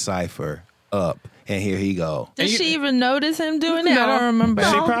fucking that cipher up. And here he go. Did she even notice him doing it? I don't remember. She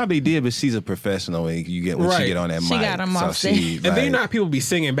probably did, but she's a professional when she get on that mic. She got him off stage. And then you know how people be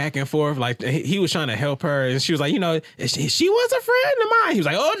singing back and forth. Like he was trying to help her, and she was like, she was a friend of mine. He was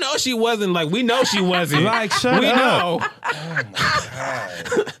like, oh no, she wasn't. Like we know she wasn't. Like, shut we up. know. Oh my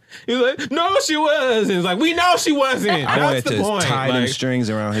God. He was like, no, she wasn't. It's like we know she wasn't. I That's wanted the to point. tie them Like, strings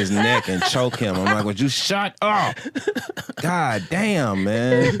around his neck and choke him. I'm like, would you shut up? God damn,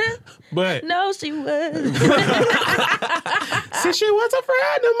 man. but No, she was. see, she was a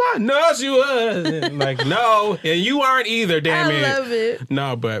friend of mine. No, she wasn't. Like, no, and you aren't either. Damn I it. love it.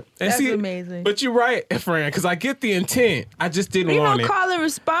 No, but That's amazing. But you're right, Fran, because I get the intent. I just didn't You want know, it. call and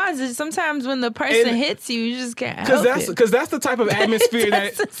response is sometimes when the person And- hits you, you just can't help it. Because that's the type of atmosphere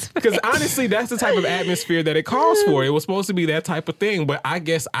that. That's Because honestly, that's the type of atmosphere that it calls for. It was supposed to be that type of thing, but I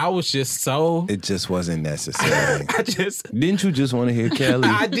guess I was just so. It just wasn't necessary. I just. Didn't you just want to hear Kelly?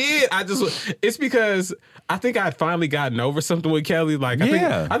 I did. It's because I think I'd finally gotten over something with Kelly. Like,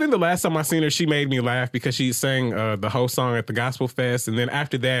 I think the last time I seen her, she made me laugh because she sang the whole song at the Gospel Fest. And then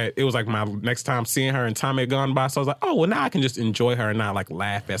after that, it was like my next time seeing her and time had gone by. So I was like, oh, well, now I can just enjoy her and not like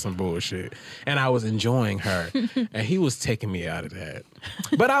laugh at some bullshit. And I was enjoying her. And he was taking me out of that.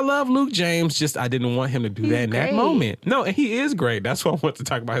 But I love Luke James. Just I didn't want him to do that in that great. moment. No, and he is great. That's why I want to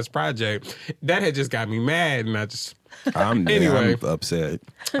talk about his project. That had just got me mad. And I just... Anyway. I'm upset.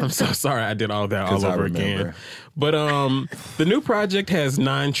 I'm so sorry I did all that all 'Cause I over again. remember. But the new project has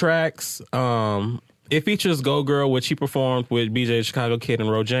 9 tracks. It features Go Girl, which he performed with BJ Chicago Kid and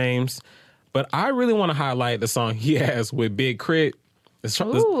Ro James. But I really want to highlight the song he has with Big Crit. The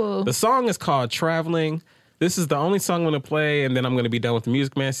song is called Traveling. This is the only song I'm going to play, and then I'm going to be done with the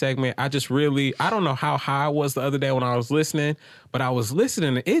Music Man segment. I don't know how high I was the other day when I was listening, but I was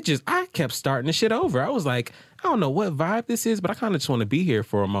listening, and I kept starting the shit over. I was like, I don't know what vibe this is, but I kind of just want to be here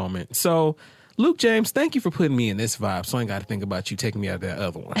for a moment. So, Luke James, thank you for putting me in this vibe, so I ain't got to think about you taking me out of that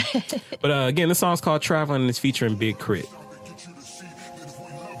other one. But again, the song's called Traveling, and it's featuring Big Crit.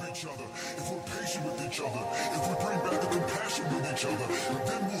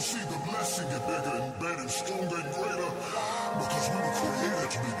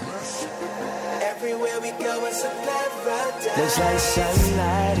 Everywhere we go, it's a paradise. Looks like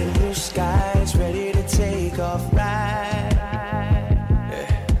sunlight and blue skies ready to take off right.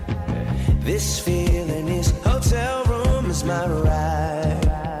 This feeling is hotel room is my ride.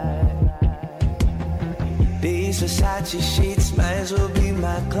 These Versace sheets might as well be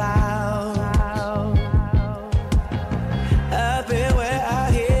my cloud.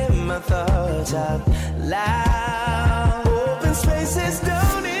 talk loud. Open spaces,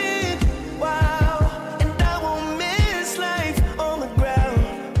 don't it? Wow. And I won't miss life on the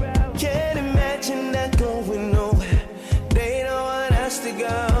ground. Can't imagine that going nowhere. They don't want us to go.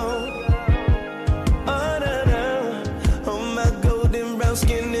 Oh, no, no. Oh, my golden brown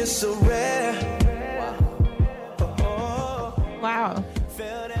skin is so rare. Wow.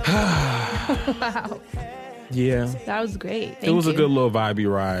 Wow. Yeah. That was great. It was a good little vibey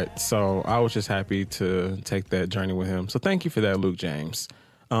ride. So I was just happy to take that journey with him. So thank you for that, Luke James.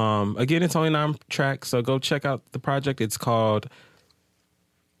 Again, it's only 9 tracks, so go check out the project. It's called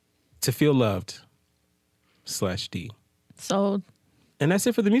To Feel Loved /D. Sold. And that's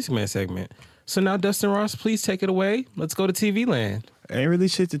it for the Music Man segment. So now, Dustin Ross, please take it away. Let's go to TV land. Ain't really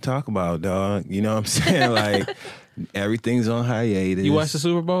shit to talk about, dog. You know what I'm saying? Like, everything's on hiatus. You watched the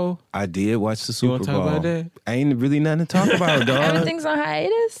Super Bowl? I did watch the Super wanna Bowl. talk about that? Ain't really nothing to talk about, dog. Everything's on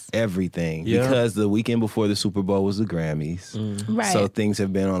hiatus? Everything. Yeah. Because the weekend before the Super Bowl was the Grammys. Right. So things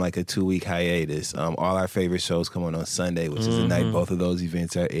have been on like a 2-week hiatus. All our favorite shows come on Sunday, which is the night both of those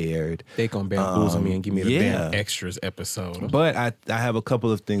events are aired. They gonna bamboozle me and give me the yeah. damn extras episode. But I have a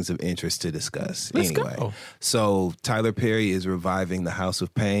couple of things of interest to discuss. Let's anyway, go. So Tyler Perry is reviving The House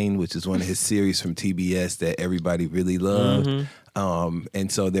of Pain, which is one of his series from TBS that everybody really loved.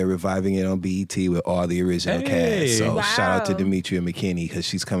 And so they're reviving it on BET with all the original cast. So Wow. shout out to Demetria McKinney because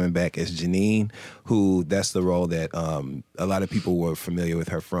she's coming back as Janine, who that's the role that a lot of people were familiar with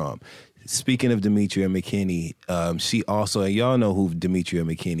her from. Speaking of Demetria McKinney, she also, and y'all know who Demetria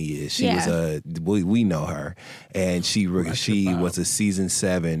McKinney is. She was we know her, and she was a season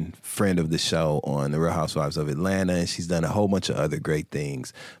 7 friend of the show on The Real Housewives of Atlanta, and she's done a whole bunch of other great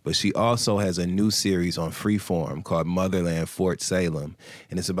things. But she also has a new series on Freeform called Motherland Fort Salem,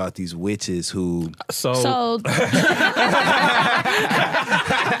 and it's about these witches who Sold.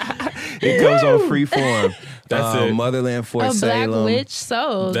 it goes on Freeform. That's it. Motherland Fort A Salem. black witch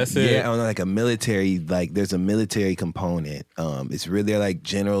sold. That's it. Yeah, on like a military, like there's a military component. It's really like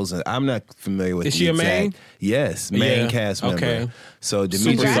generals, and I'm not familiar with. Is the she a exact- main? Yes, main Yeah, cast member. okay. So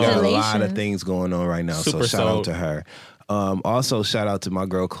Demetria has a lot of Congratulations. things going on right now. Super so shout out sold. to her. Also, shout out to my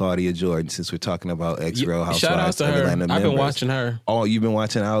girl Claudia Jordan, since we're talking about ex-Real Housewives Shout out to of her. Atlanta I've been members. watching her. Oh, you've been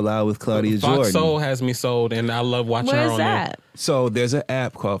watching Out Loud with Claudia Fox Jordan. Soul has me sold, and I love watching her Where's on that? So there's an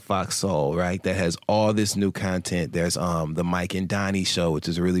app called Fox Soul, right, that has all this new content. There's the Mike and Donnie show, which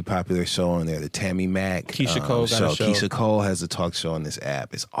is a really popular show on there. The Tammy Mack Keisha Cole got a show. Keisha Cole has a talk show on this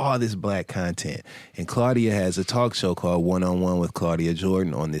app. It's all this black content. And Claudia has a talk show called One-on-One with Claudia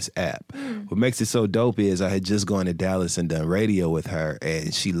Jordan on this app. What makes it so dope is I had just gone to Dallas and done radio with her,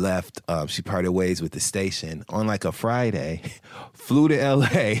 and she left. She parted ways with the station on like a Friday, flew to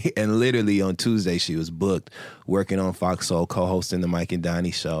LA, and literally on Tuesday she was booked working on Fox Soul, co-hosting the Mike and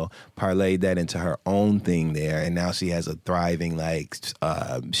Donnie show, parlayed that into her own thing there, and now she has a thriving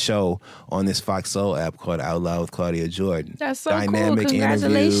show on this Fox Soul app called Out Loud with Claudia Jordan. That's so cool. Dynamic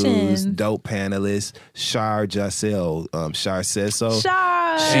Congratulations. interviews, dope panelists. Shar Jossell, Shar says so.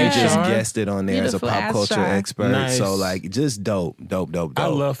 Shar. She just Shar. guested on there as a Beautiful pop ass culture Shar. expert. Nice. So like just dope. I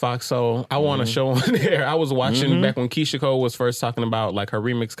love Fox Soul. I want a show on there. I was watching back when Keisha Cole was first talking about like her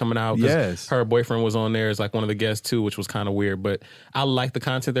remix coming out. 'cause Yes. her boyfriend was on there as like one of the guests too, which was kind of weird. But I like the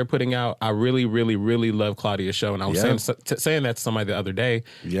content they're putting out. I really, really, really love Claudia's show, and I was Yeah. saying that to somebody the other day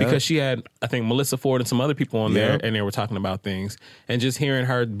Yeah. because she had, I think, Melissa Ford and some other people on there, and they were talking about things, and just hearing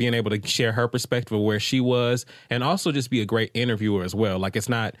her being able to share her perspective of where she was, and also just be a great interviewer as well. Like it's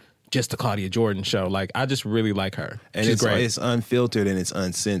not just the Claudia Jordan show. Like I just really like her. And She's great. it's unfiltered and it's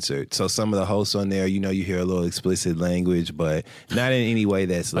uncensored. So some of the hosts on there, you hear a little explicit language, but not in any way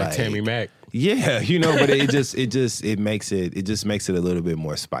that's like Tammy Mack. Yeah, but it just makes it a little bit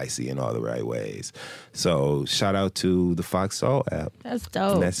more spicy in all the right ways. So shout out to the Fox Soul app. That's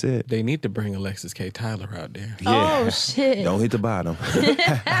dope. And that's it. They need to bring Alexis K. Tyler out there. Yeah. Oh, shit. Don't hit the bottom.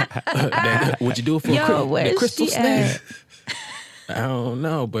 Would you do it for Yo, the where's Crystal she Snake? at? I don't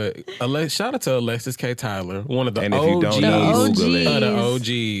know, but shout out to Alexis K. Tyler, one of the And if you don't OGs know, Google it. of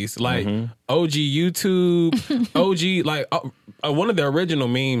the OGs, like OG YouTube, OG, like one of the original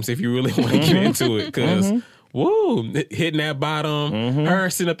memes. If you really want to get into it, because woo, hitting that bottom, her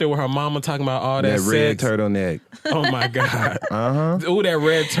sitting up there with her mama talking about all that That red sex. turtleneck. Oh my god! Ooh, that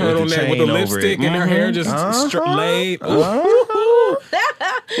red turtleneck with chain the over lipstick it. and her hair just laid.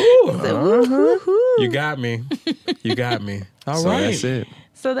 You got me. You got me. All So right. that's it.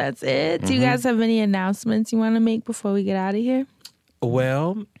 So that's it. Do you guys have any announcements you want to make before we get out of here?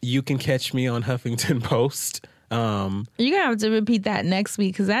 Well, you can catch me on Huffington Post. You're going to have to repeat that next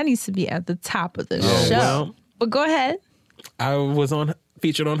week because that needs to be at the top of the show. well. But go ahead. I was on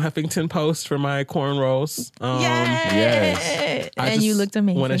featured on Huffington Post for my cornrows. Yes. And you looked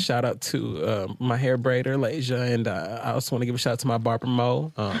amazing. I want to shout out to my hair braider, Lasia, and I also want to give a shout out to my barber,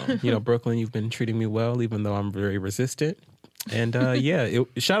 Mo. Brooklyn, you've been treating me well, even though I'm very resistant. And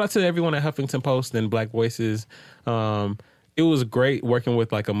shout out to everyone at Huffington Post and Black Voices. It was great working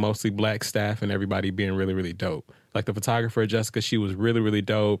with like a mostly Black staff and everybody being really, really dope. Like the photographer, Jessica, she was really, really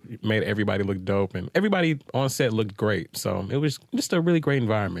dope, made everybody look dope, and everybody on set looked great. So it was just a really great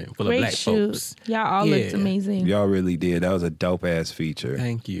environment full of Black folks. Y'all all looked amazing. Y'all really did. That was a dope ass feature.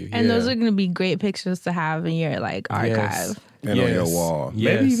 Thank you. And those are going to be great pictures to have in your like archive. Yes. And on your wall.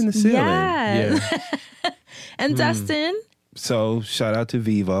 Yes. Maybe even the ceiling. Yes. Yeah. And Dustin. So shout out to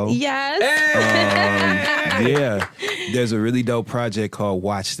Vivo. Yes. There's a really dope project called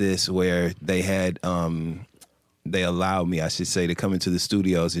Watch This where they had they allowed me, I should say, to come into the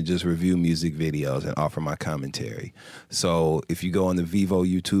studios and just review music videos and offer my commentary. So if you go on the Vivo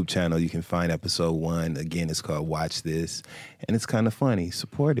YouTube channel, you can find episode 1. Again, it's called Watch This, and it's kind of funny.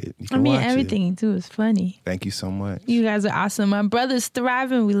 Support it. You can watch everything you do is funny. Thank you so much. You guys are awesome. My brother's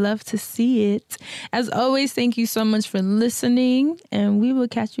thriving. We love to see it. As always, thank you so much for listening, and we will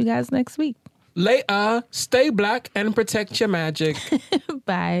catch you guys next week. Later, stay Black and protect your magic.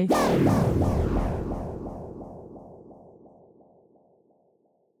 Bye.